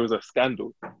 this story was a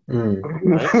scandal.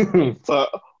 Right?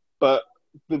 But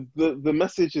the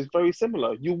message is very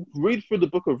similar. You read through the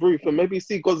book of Ruth and maybe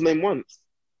see God's name once.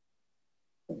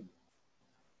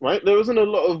 Right? There isn't a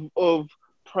lot of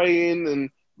praying and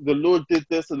the Lord did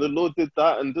this and the Lord did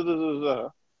that and da da da da.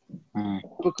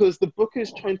 Because the book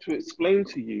is trying to explain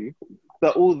to you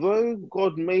that although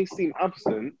God may seem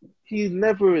absent, he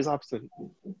never is absent.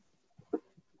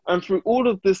 And through all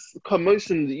of this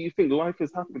commotion that you think life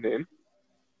is happening,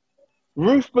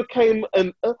 Ruth became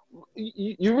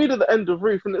you read at the end of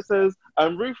Ruth and it says,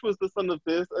 and Ruth was the son of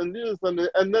this, and you son of,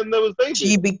 and then there was David.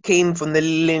 She became from the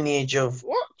lineage of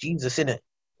Jesus, innit?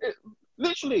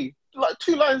 Literally, like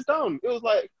 2 lines down. It was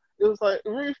like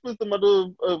Ruth was the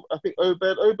mother of I think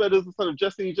Obed. Obed is the son of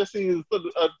Jesse. Jesse is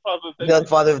the father of David. The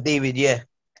father of David, yeah.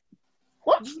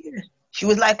 What? Yeah. She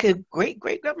was like a great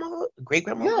grandmother.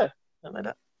 Yeah, something like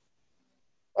that.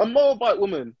 A Moabite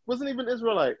woman, wasn't even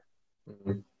Israelite.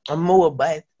 A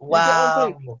Moabite.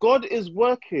 Wow. God is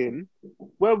working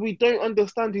where we don't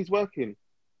understand he's working.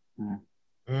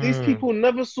 These people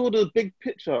never saw the big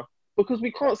picture because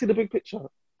we can't see the big picture.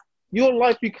 Your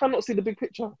life, you cannot see the big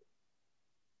picture.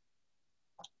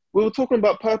 We were talking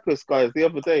about purpose, guys, the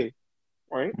other day,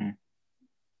 right?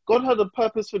 God had a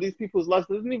purpose for these people's lives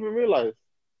they didn't even realize.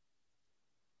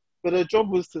 But their job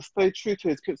was to stay true to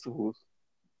his principles.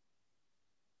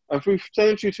 And through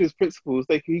staying true to his principles,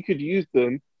 he could use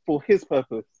them for his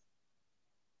purpose.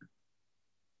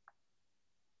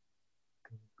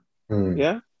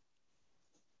 Yeah?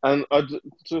 And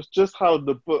just how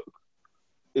the book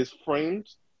is framed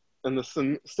and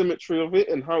the symmetry of it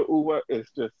and how it all works is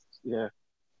just, yeah.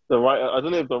 The writer, I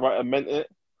don't know if the writer meant it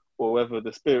or whether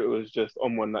the spirit was just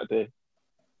on one that day.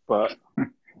 But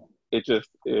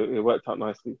it worked out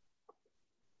nicely.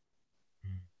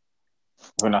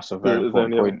 I think that's a very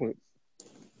important point.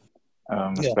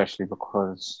 Especially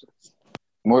because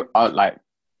more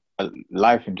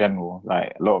life in general,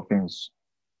 like a lot of things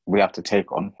we have to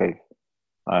take on faith.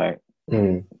 Like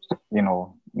you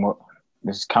know,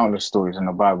 there's countless stories in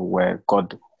the Bible where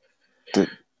God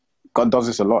does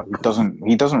this a lot.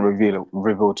 He doesn't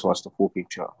reveal to us the full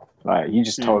picture. Like he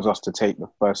just tells us to take the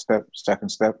first step, second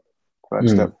step, third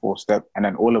step, fourth step, and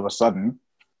then all of a sudden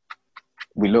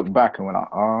we look back and we're like,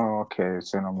 oh, okay,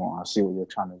 say no more. I see what you're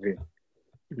trying to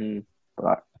do.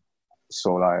 But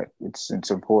so like it's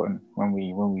important when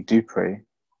we do pray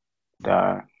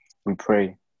that we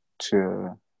pray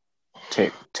to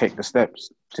take the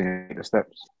steps.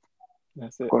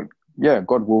 That's it.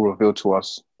 God will reveal to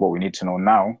us what we need to know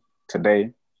now,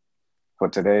 today, for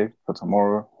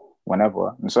tomorrow,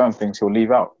 whenever. And certain things he'll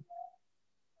leave out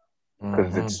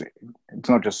because it's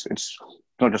not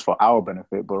just for our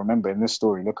benefit. But remember, in this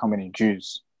story, look how many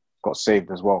Jews got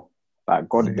saved as well. Like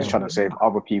God is trying to save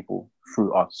other people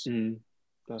through us.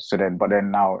 So then,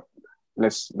 now,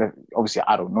 let's obviously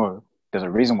I don't know. There's a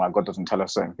reason why God doesn't tell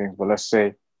us certain things, but let's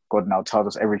say God now tells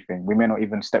us everything. We may not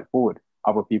even step forward.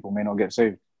 Other people may not get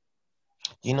saved.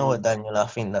 You know what, Daniel? I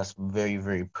think that's very,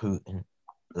 very potent.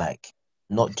 Like,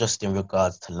 not just in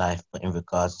regards to life, but in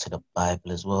regards to the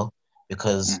Bible as well.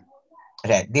 Because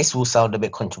this will sound a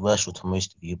bit controversial to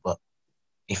most of you, but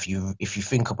if you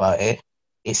think about it,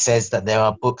 it says that there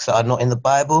are books that are not in the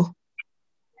Bible.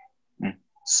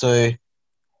 So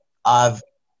I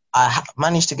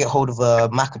managed to get hold of a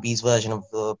Maccabees version of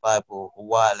the Bible a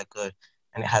while ago,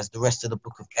 and it has the rest of the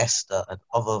book of Esther and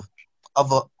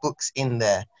other books in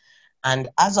there. And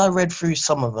as I read through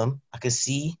some of them, I could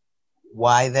see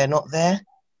why they're not there,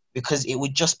 because it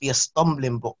would just be a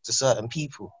stumbling block to certain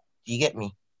people. Do you get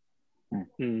me?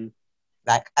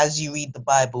 Like, as you read the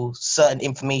Bible, certain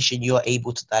information you're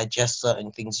able to digest,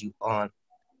 certain things you aren't.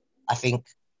 I think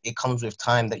it comes with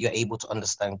time that you're able to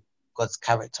understand God's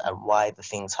character and why the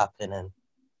things happen and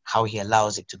how he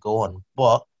allows it to go on.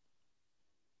 But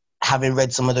having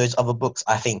read some of those other books,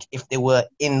 I think if they were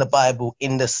in the Bible,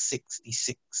 in the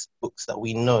 66 books that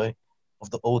we know of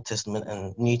the Old Testament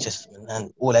and New Testament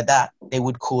and all of that, they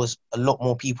would cause a lot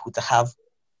more people to have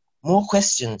more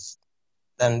questions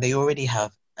than they already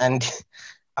have. And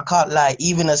I can't lie,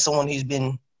 even as someone who's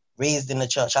been raised in the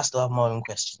church, I still have my own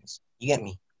questions. You get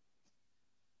me?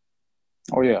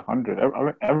 Oh yeah, 100.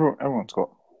 Everyone's got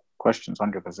questions,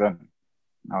 100%.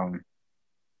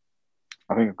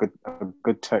 I think a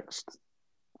good text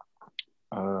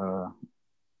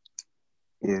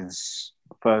is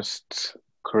 1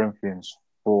 Corinthians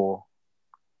 4,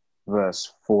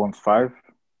 verse 4 and 5.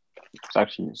 It's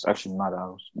actually mad. I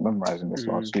was memorizing this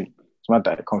last week. It's mad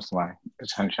that it comes to my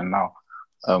attention now,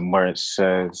 where it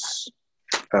says,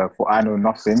 "For I know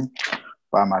nothing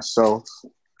by myself,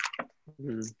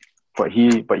 but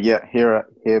yet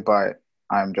hereby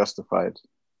I am justified.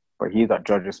 But he that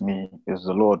judges me is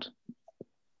the Lord.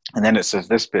 And then it says,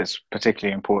 this bit is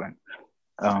particularly important.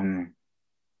 It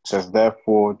says,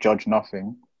 therefore judge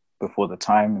nothing before the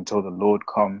time until the Lord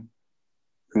come,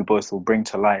 who both will bring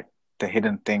to light the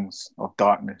hidden things of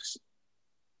darkness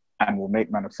and will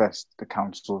make manifest the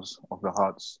counsels of the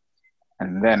hearts.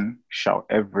 And then shall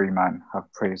every man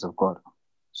have praise of God.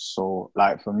 So,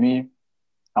 like, for me,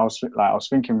 I was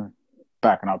thinking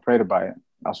back, and I prayed about it.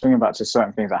 I was thinking back to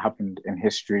certain things that happened in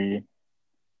history,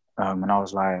 and I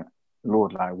was like,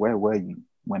 Lord, like, where were you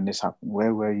when this happened?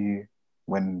 Where were you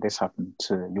when this happened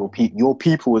to your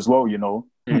people as well? You know,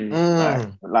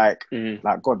 like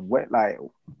God, where, like,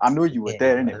 I know you were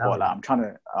there, innit? But like, I'm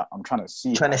trying to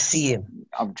see. Trying to see him.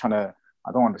 I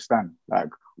don't understand, like,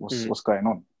 what's going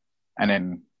on. And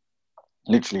then,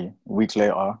 literally a week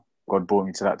later, God brought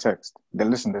me to that text.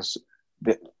 Then listen,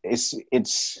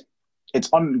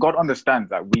 God understands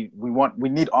that we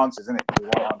need answers, innit? We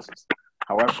want answers.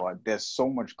 However, there's so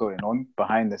much going on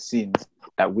behind the scenes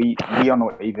that we're either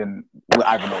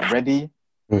not ready,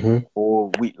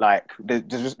 or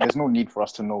there's no need for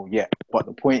us to know yet. But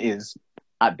the point is,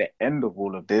 at the end of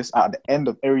all of this, at the end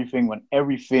of everything, when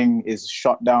everything is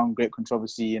shut down, great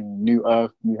controversy and new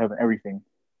earth, new heaven, everything,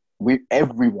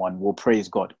 everyone will praise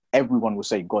God. Everyone will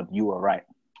say, God, you are right.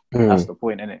 That's the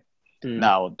point, innit?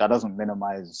 Now, that doesn't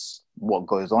minimize what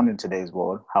goes on in today's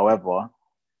world. However,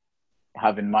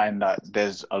 have in mind that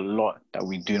there's a lot that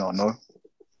we do not know.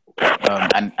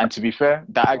 And to be fair,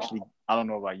 that actually, I don't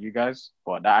know about you guys,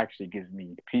 but that actually gives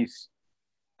me peace,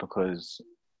 because,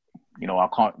 you know,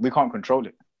 we can't control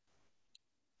it.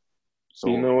 So,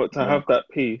 you know what? To have that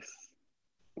peace,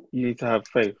 you need to have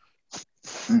faith.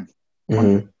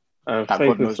 And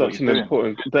faith is such an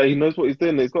important, that he knows what he's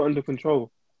doing. He's got under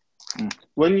control.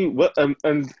 When you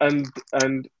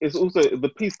and it's also,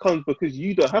 the peace comes because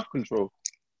you don't have control.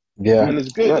 Yeah, and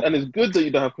it's good, and it's good that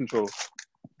you don't have control,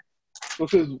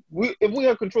 because if we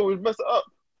had control, we'd mess it up.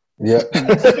 Yeah.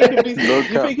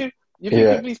 You think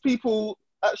if these people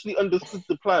actually understood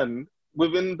the plan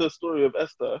within the story of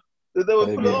Esther, that they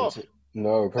would pull it off?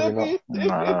 No, probably not.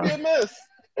 It'd be a mess.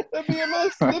 It'd be a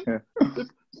mess.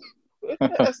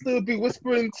 Esther would be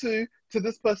whispering to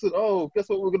this person, "Oh, guess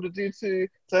what we're gonna do to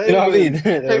Haman? You know what I mean?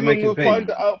 Haman will find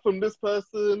it out from this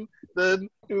person. Then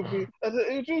it would be,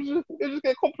 and it'll just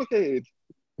get complicated."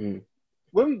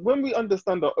 When we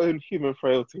understand our own human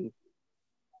frailty,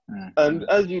 and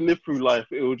as you live through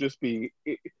life, it will just be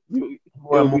it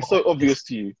will be so obvious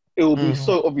to you. It will be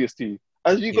so obvious to you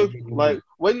as you go. Like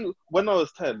when I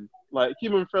was 10, like,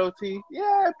 human frailty,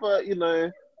 but you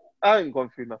know, I ain't gone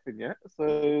through nothing yet,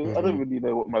 so I don't really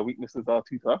know what my weaknesses are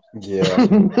too tough. Yeah.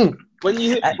 When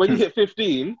you hit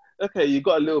 15, okay, you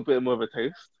got a little bit more of a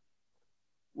taste.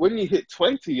 When you hit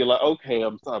 20, you're like, okay,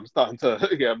 I'm starting to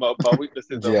my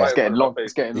weaknesses are right. It's getting long.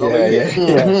 It's getting long.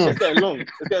 It's getting long.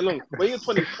 It's getting long. When you're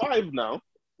 25 now,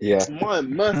 my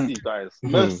mercy, guys,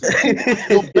 mercy.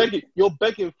 You're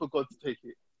begging for God to take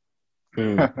it.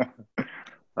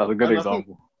 That's a good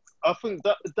example. I think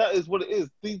that is what it is.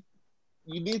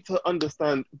 You need to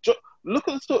understand. Look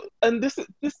at the story, and this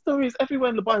story is everywhere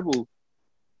in the Bible.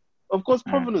 Of God's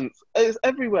providence, it's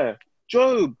everywhere.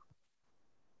 Job,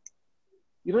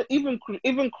 you know, even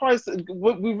Christ.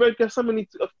 We read Gethsemane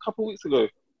a couple of weeks ago,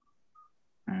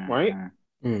 right?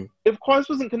 If Christ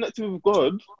wasn't connected with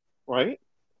God, right,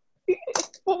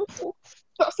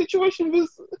 that situation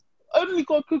was, only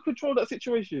God could control that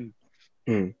situation.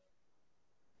 There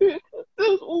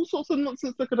was all sorts of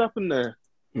nonsense that could happen there.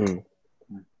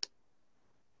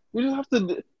 We just have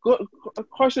to,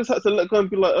 Christ just had to let go and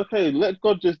be like, okay, let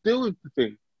God just deal with the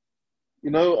thing.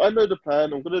 You know, I know the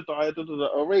plan, I'm going to die,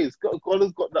 I'll raise. God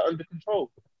has got that under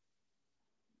control.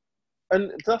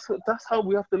 And that's how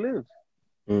we have to live.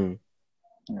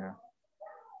 Yeah.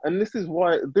 And this is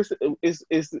why, this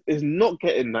is not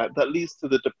getting that leads to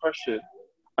the depression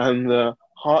and the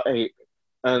heartache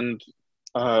and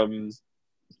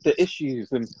the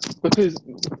issues, and because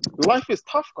life is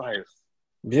tough, guys.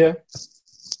 Yeah.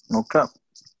 No cap.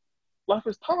 Life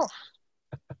is tough.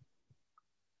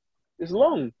 It's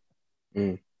long.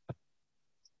 And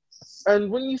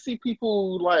when you see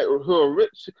people like who are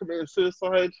rich committing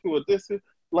suicide, who are this,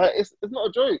 like, it's not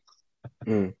a joke.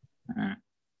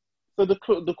 So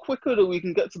the quicker that we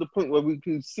can get to the point where we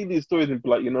can see these stories and be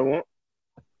like, you know what,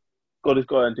 God has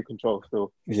got it under control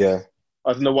still. Yeah.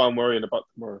 I don't know why I'm worrying about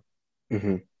tomorrow.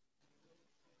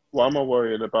 Why am I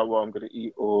worrying about what I'm going to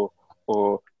eat, or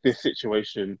this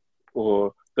situation,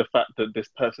 or the fact that this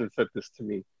person said this to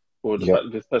me, or the fact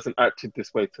that this person acted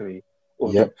this way to me,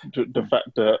 or the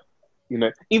fact that, you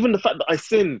know, even the fact that I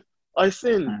sinned,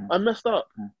 I messed up.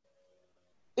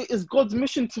 It is God's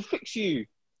mission to fix you.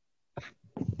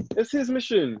 It It's his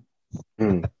mission.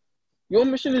 Mm. Your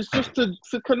mission is just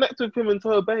to connect with him and to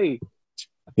obey.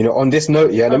 You know, on this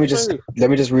note, yeah, let me faith.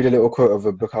 just read a little quote of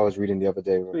a book I was reading the other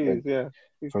day. Please, yeah.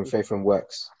 From Faith and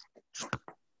Works.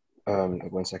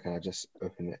 1 second, I just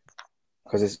opened it.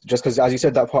 Because as you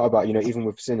said, that part about, you know, even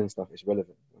with sin and stuff, it's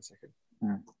relevant. 1 second.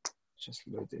 Just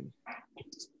loading.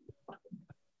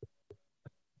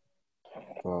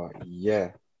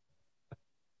 Yeah.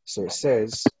 So it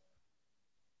says,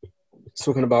 it's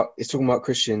talking about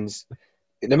Christians.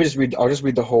 Let me just read. I'll just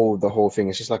read the whole thing.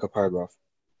 It's just like a paragraph.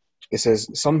 It says,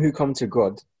 some who come to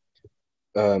God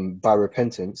by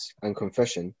repentance and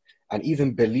confession, and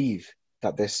even believe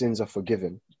that their sins are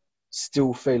forgiven,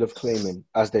 still fail of claiming,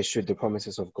 as they should, the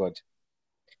promises of God.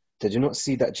 They do not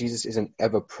see that Jesus is an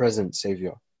ever-present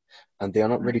Savior, and they are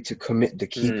not ready to commit the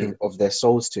keeping of their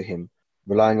souls to him,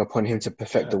 relying upon him to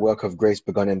perfect the work of grace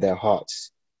begun in their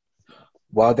hearts.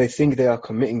 While they think they are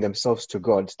committing themselves to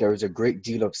God, there is a great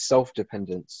deal of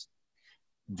self-dependence.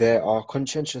 There are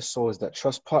conscientious souls that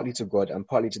trust partly to God and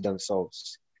partly to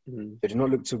themselves. They do not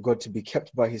look to God to be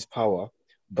kept by his power,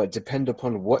 but depend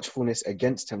upon watchfulness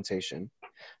against temptation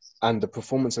and the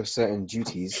performance of certain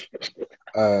duties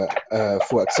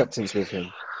for acceptance with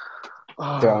him.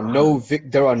 There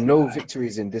are no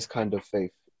victories in this kind of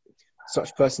faith.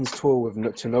 Such persons toil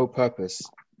to no purpose.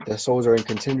 Their souls are in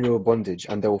continual bondage,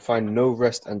 and they will find no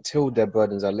rest until their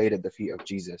burdens are laid at the feet of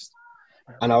Jesus.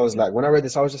 And I was like, when I read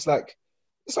this, I was just like,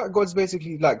 it's like God is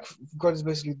basically,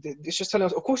 it's just telling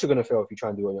us, of course you're going to fail if you try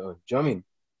and do it on your own. Do you know what I mean?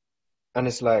 And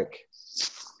it's like,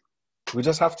 we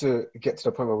just have to get to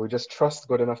the point where we just trust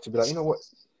God enough to be like, you know what?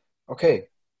 Okay,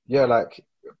 yeah, like,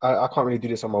 I can't really do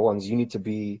this on my ones. You need to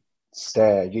be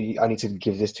there. I need to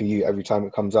give this to you every time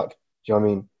it comes up. Do you know what I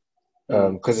mean?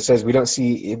 Because it says we don't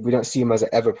see him as an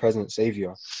ever-present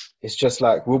Savior. It's just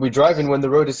like, we'll be driving when the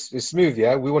road is smooth,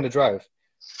 yeah? We want to drive.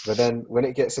 But then when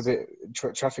it gets a bit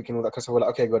traffic and all that, because we're like,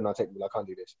 okay, God, now take me, I can't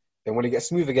do this. Then when it gets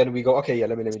smooth again, we go, okay, yeah,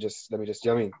 let me just, do you know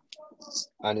what I mean?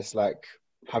 And it's like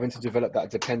having to develop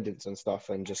that dependence and stuff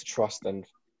and just trust and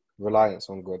reliance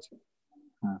on God.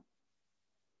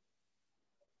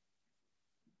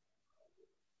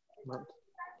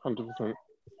 100%.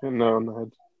 No on the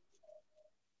head.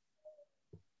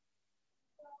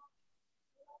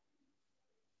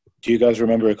 Do you guys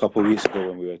remember a couple of weeks ago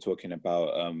when we were talking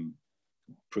about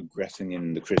progressing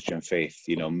in the Christian faith,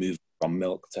 you know, moving from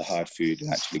milk to hard food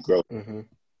and actually growing?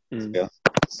 Yeah.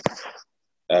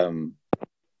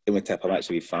 Imhotep, I'm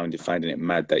actually finding it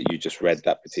mad that you just read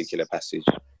that particular passage.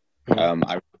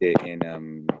 I read it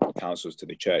in Counsels to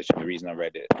the Church, and the reason I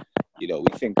read it, you know,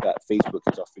 we think that Facebook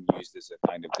is often used as a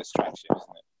kind of distraction,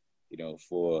 isn't it? You know,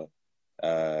 for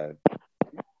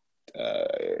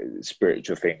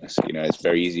spiritual things. You know, it's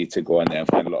very easy to go on there and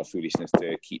find a lot of foolishness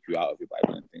to keep you out of your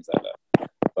Bible and things like that.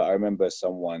 But I remember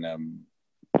someone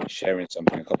sharing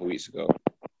something a couple of weeks ago,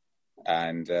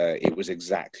 and it was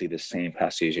exactly the same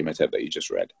passage in Imhotep that you just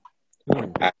read.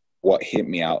 And what hit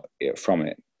me out from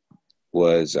it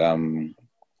was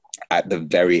at the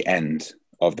very end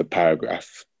of the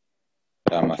paragraph.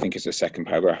 I think it's the second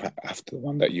paragraph after the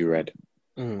one that you read.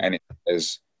 And it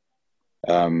says,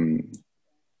 I'm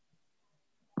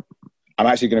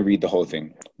actually going to read the whole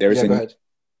thing. There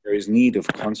is need of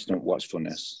constant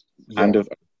watchfulness and of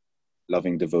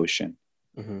loving devotion.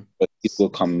 But it will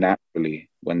come naturally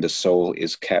when the soul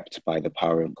is kept by the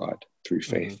power of God through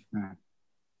faith.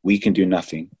 We can do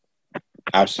nothing,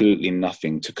 absolutely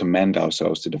nothing, to commend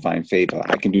ourselves to divine favor.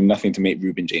 I can do nothing to make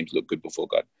Reuben James look good before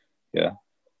God. Yeah.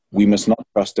 We must not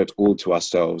trust at all to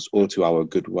ourselves or to our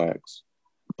good works.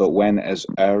 But when, as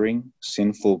erring,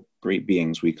 sinful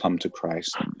beings, we come to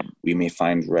Christ, we may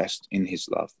find rest in his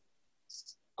love.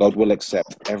 God will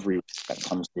accept every one that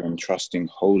comes to him, trusting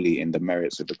wholly in the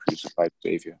merits of the crucified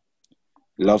Savior.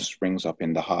 Love springs up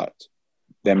in the heart.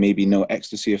 There may be no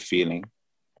ecstasy of feeling,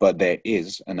 but there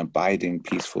is an abiding,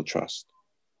 peaceful trust.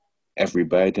 Every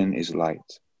burden is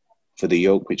light, for the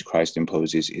yoke which Christ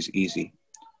imposes is easy.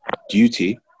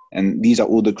 Duty, and these are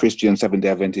all the Christian Seventh-day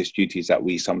Adventist duties that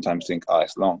we sometimes think,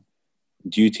 it's long.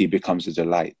 Duty becomes a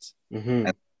delight and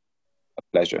a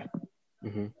pleasure.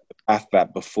 The path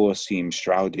that before seemed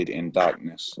shrouded in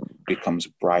darkness becomes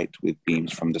bright with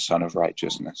beams from the Sun of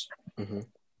Righteousness.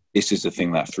 This is the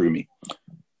thing that threw me.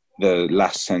 The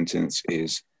last sentence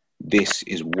is, this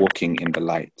is walking in the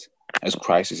light, as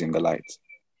Christ is in the light.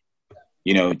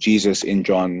 You know, Jesus in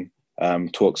John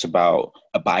talks about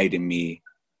abide in me.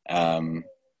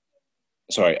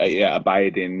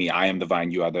 Abide in me. I am the vine,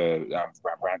 you are the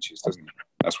branches, doesn't he?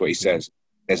 That's what he says.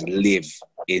 There's live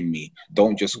in me.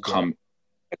 Don't just come.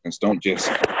 Don't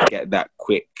just get that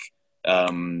quick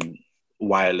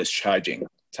wireless charging.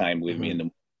 time with me in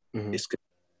the morning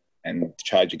and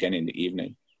charge again in the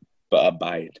evening, but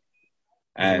abide.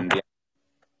 And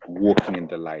walking in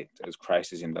the light as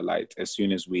Christ is in the light. As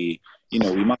soon as we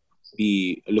might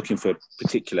be looking for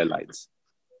particular lights,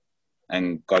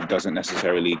 and God doesn't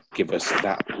necessarily give us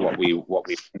what we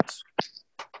want,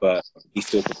 but He's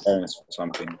still preparing us for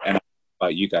something. And I don't know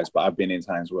about you guys, but I've been in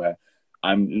times where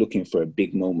I'm looking for a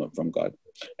big moment from God,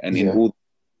 and in all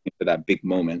for that big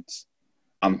moment,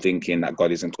 I'm thinking that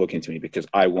God isn't talking to me because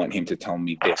I want Him to tell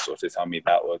me this or to tell me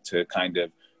that, or to kind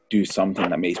of do something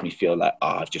that makes me feel like,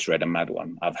 I've just read a mad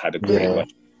one. I've had a great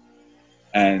watch.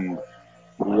 And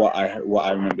what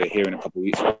I remember hearing a couple of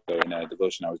weeks ago in a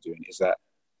devotion I was doing is that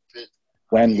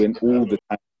when all the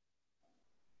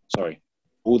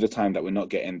time that we're not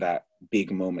getting that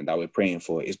big moment that we're praying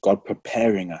for, is God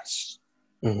preparing us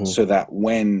so that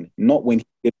not when He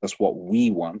gives us what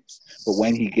we want, but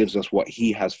when He gives us what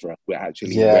He has for us, we're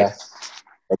actually ready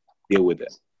to deal with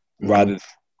it, rather than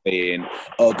saying,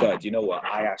 oh God, you know what,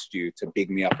 I asked you to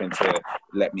big me up and to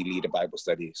let me lead a Bible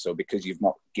study, so because you've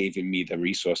not given me the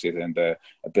resources and the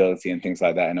ability and things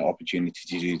like that and the opportunity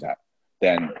to do that,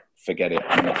 then forget it,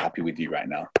 I'm not happy with you right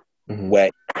now. Where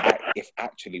if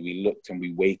actually we looked and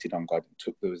we waited on God and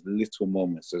took those little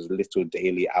moments, those little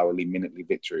daily, hourly, minutely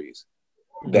victories,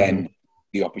 then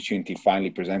the opportunity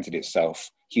finally presented itself.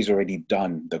 He's already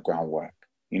done the groundwork,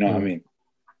 you know what I mean?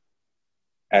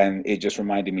 And it just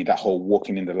reminded me that whole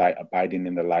walking in the light, abiding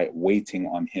in the light, waiting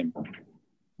on Him.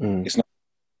 It's not going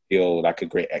to feel like a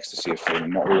great ecstasy of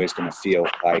feeling, not always going to feel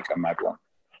like a mad one,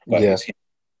 but it's Him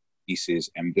pieces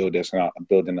and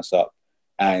building us up.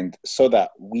 And so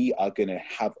that we are going to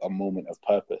have a moment of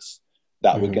purpose,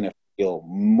 that we're going to feel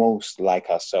most like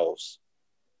ourselves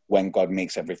when God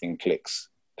makes everything clicked.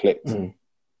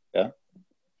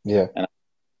 Yeah. And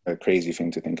a crazy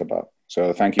thing to think about.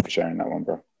 So thank you for sharing that one,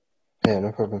 bro. Yeah,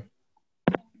 no problem.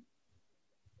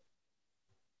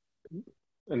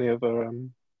 Any other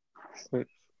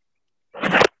points?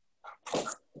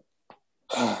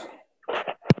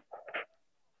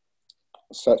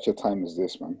 Such a time as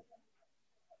this, man.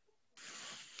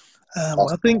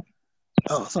 I think.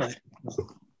 Oh, sorry.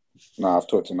 No, I've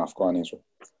talked enough. Go on, Israel.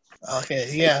 Okay,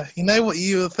 yeah. You know what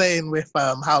you were saying with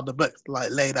how the book's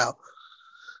like laid out,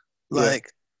 like.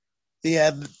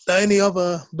 Yeah, the only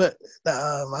other book that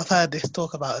I've heard this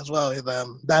talk about as well is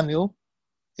Daniel.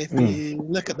 If you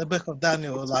look at the book of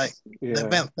Daniel, like the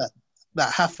events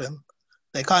that happen,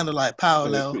 they kind of like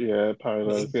parallel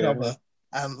each other.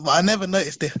 But I never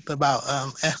noticed this about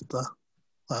Esther.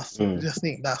 I just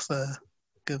think that's a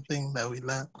good thing that we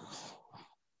learned.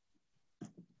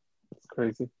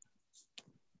 Crazy.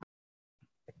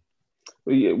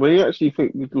 When you actually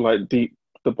think like deep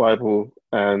the Bible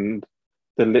and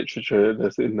the literature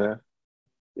that's in there,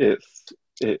 it's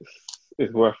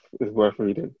worth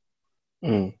reading.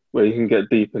 Where you can get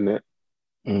deep in it,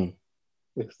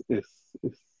 it's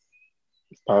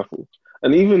powerful.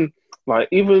 And even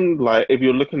if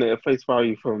you're looking at it face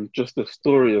value from just the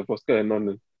story of what's going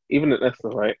on, even in Esther,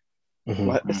 right?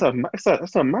 Like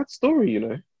it's a mad story, you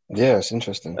know. Yeah, it's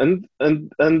interesting.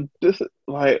 And this,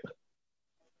 like,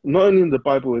 not only the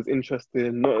Bible is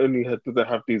interesting, not only does it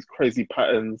have these crazy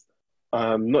patterns.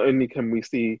 Not only can we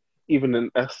see, even in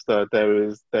Esther, there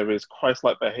is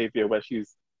Christ-like behavior where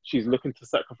she's looking to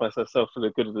sacrifice herself for the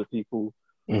good of the people.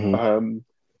 You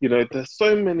know, there's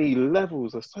so many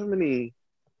levels, there's so many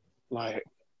like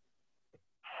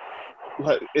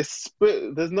it's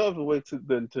there's no other way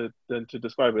than to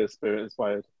describe it as spirit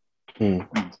inspired.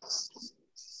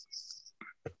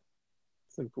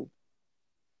 Simple.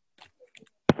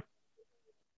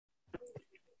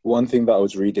 One thing that I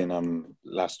was reading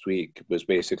last week was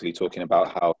basically talking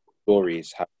about how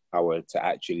stories have power to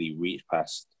actually reach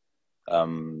past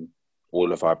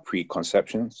all of our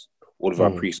preconceptions, all of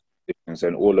our presuppositions,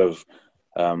 and all of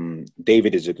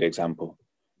David is a good example.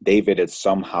 David had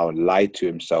somehow lied to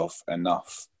himself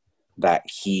enough that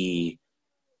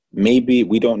maybe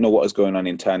we don't know what was going on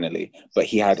internally, but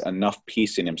he had enough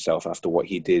peace in himself after what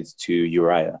he did to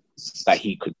Uriah that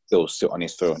he could still sit on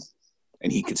his throne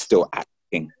and he could still act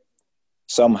king.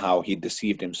 Somehow he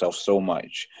deceived himself so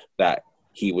much that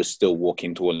he was still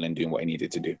walking tall and doing what he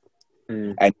needed to do.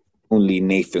 And only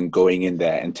Nathan going in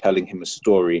there and telling him a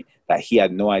story that he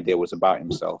had no idea was about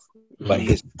himself, but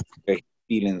his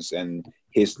feelings and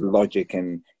his logic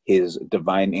and his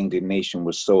divine indignation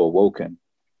was so awoken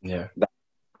that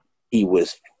he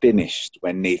was finished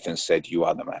when Nathan said, "You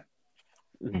are the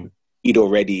man." He'd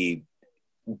already,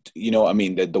 you know what I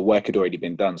mean? The work had already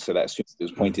been done. So that as soon as it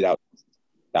was pointed out,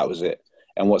 that was it.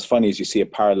 And what's funny is you see a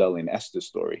parallel in Esther's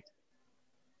story.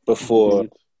 Before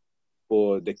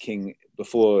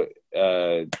before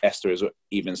Esther has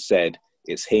even said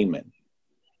it's Haman,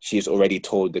 she's already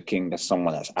told the king there's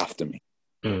someone that's after me.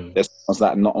 There's someone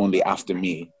that not only after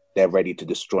me, they're ready to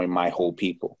destroy my whole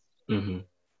people,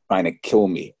 trying to kill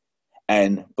me.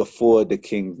 And before the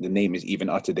name is even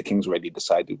uttered, the king's already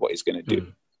decided what he's going to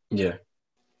do. Yeah.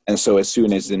 And so as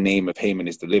soon as the name of Haman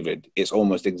is delivered, it's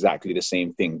almost exactly the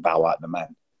same thing. Thou art the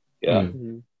man. Yeah.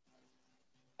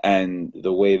 And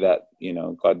the way that,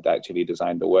 God actually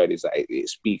designed the word is that it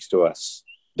speaks to us.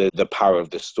 The power of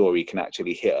the story can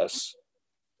actually hit us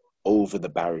over the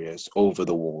barriers, over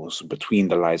the walls, between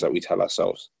the lies that we tell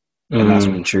ourselves. And that's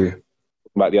true.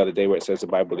 About the other day where it says the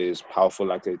Bible is powerful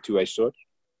like a two-edged sword.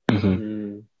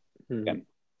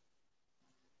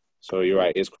 So you're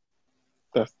right.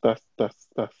 That's.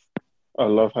 I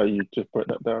love how you just broke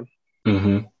that down.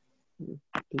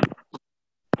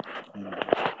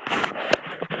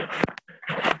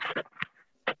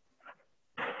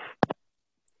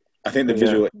 I think the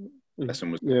visual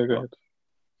lesson was. Yeah, go ahead.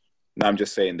 No, I'm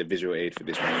just saying the visual aid for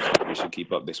this one. We should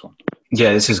keep up this one.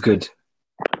 Yeah, this is good.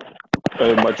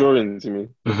 My drawings, you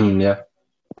mean? Yeah.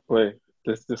 Wait,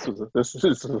 this is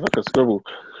like a scribble.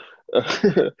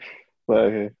 But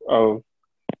okay, I'll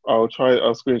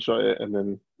screenshot it and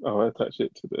then I'll attach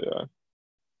it to the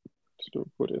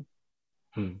recording.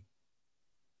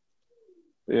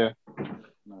 Yeah.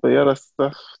 But yeah,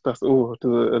 that's all.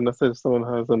 Unless if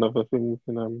someone has another thing, we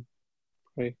can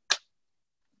pray.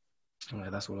 Yeah,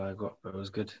 that's all I got, but it was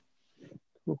good.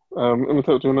 Cool. Do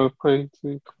you want to pray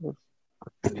too?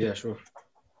 Yeah, sure.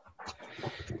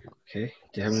 Okay,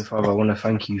 dear Heavenly Father, I want to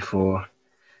thank you for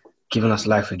giving us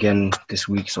life again this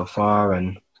week so far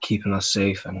and keeping us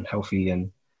safe and healthy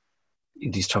in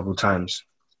these troubled times.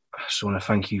 I just want to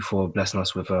thank you for blessing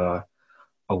us with a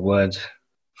word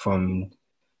from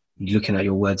looking at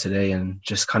your word today and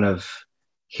just kind of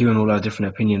hearing all our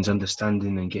different opinions,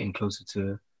 understanding and getting closer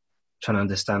to trying to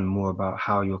understand more about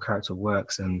how your character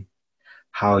works and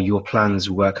how your plans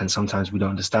work, and sometimes we don't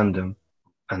understand them,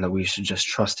 and that we should just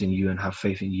trust in you and have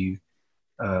faith in you,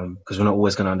 because we're not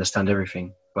always going to understand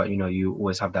everything, but you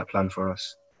always have that plan for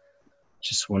us.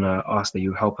 Just want to ask that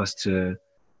you help us to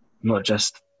not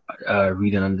just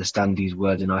read and understand these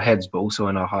words in our heads, but also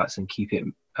in our hearts, and keep it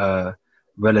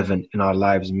relevant in our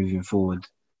lives moving forward,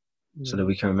 so that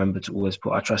we can remember to always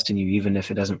put our trust in you, even if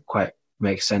it doesn't quite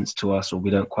make sense to us or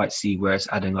we don't quite see where it's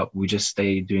adding up. We just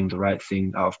stay doing the right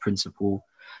thing out of principle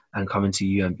and coming to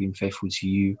you and being faithful to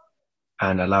you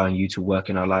and allowing you to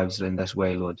work in our lives in this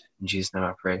way, Lord. In Jesus' name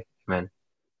I pray. Amen.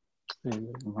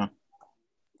 Amen.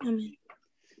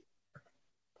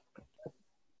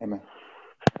 Amen.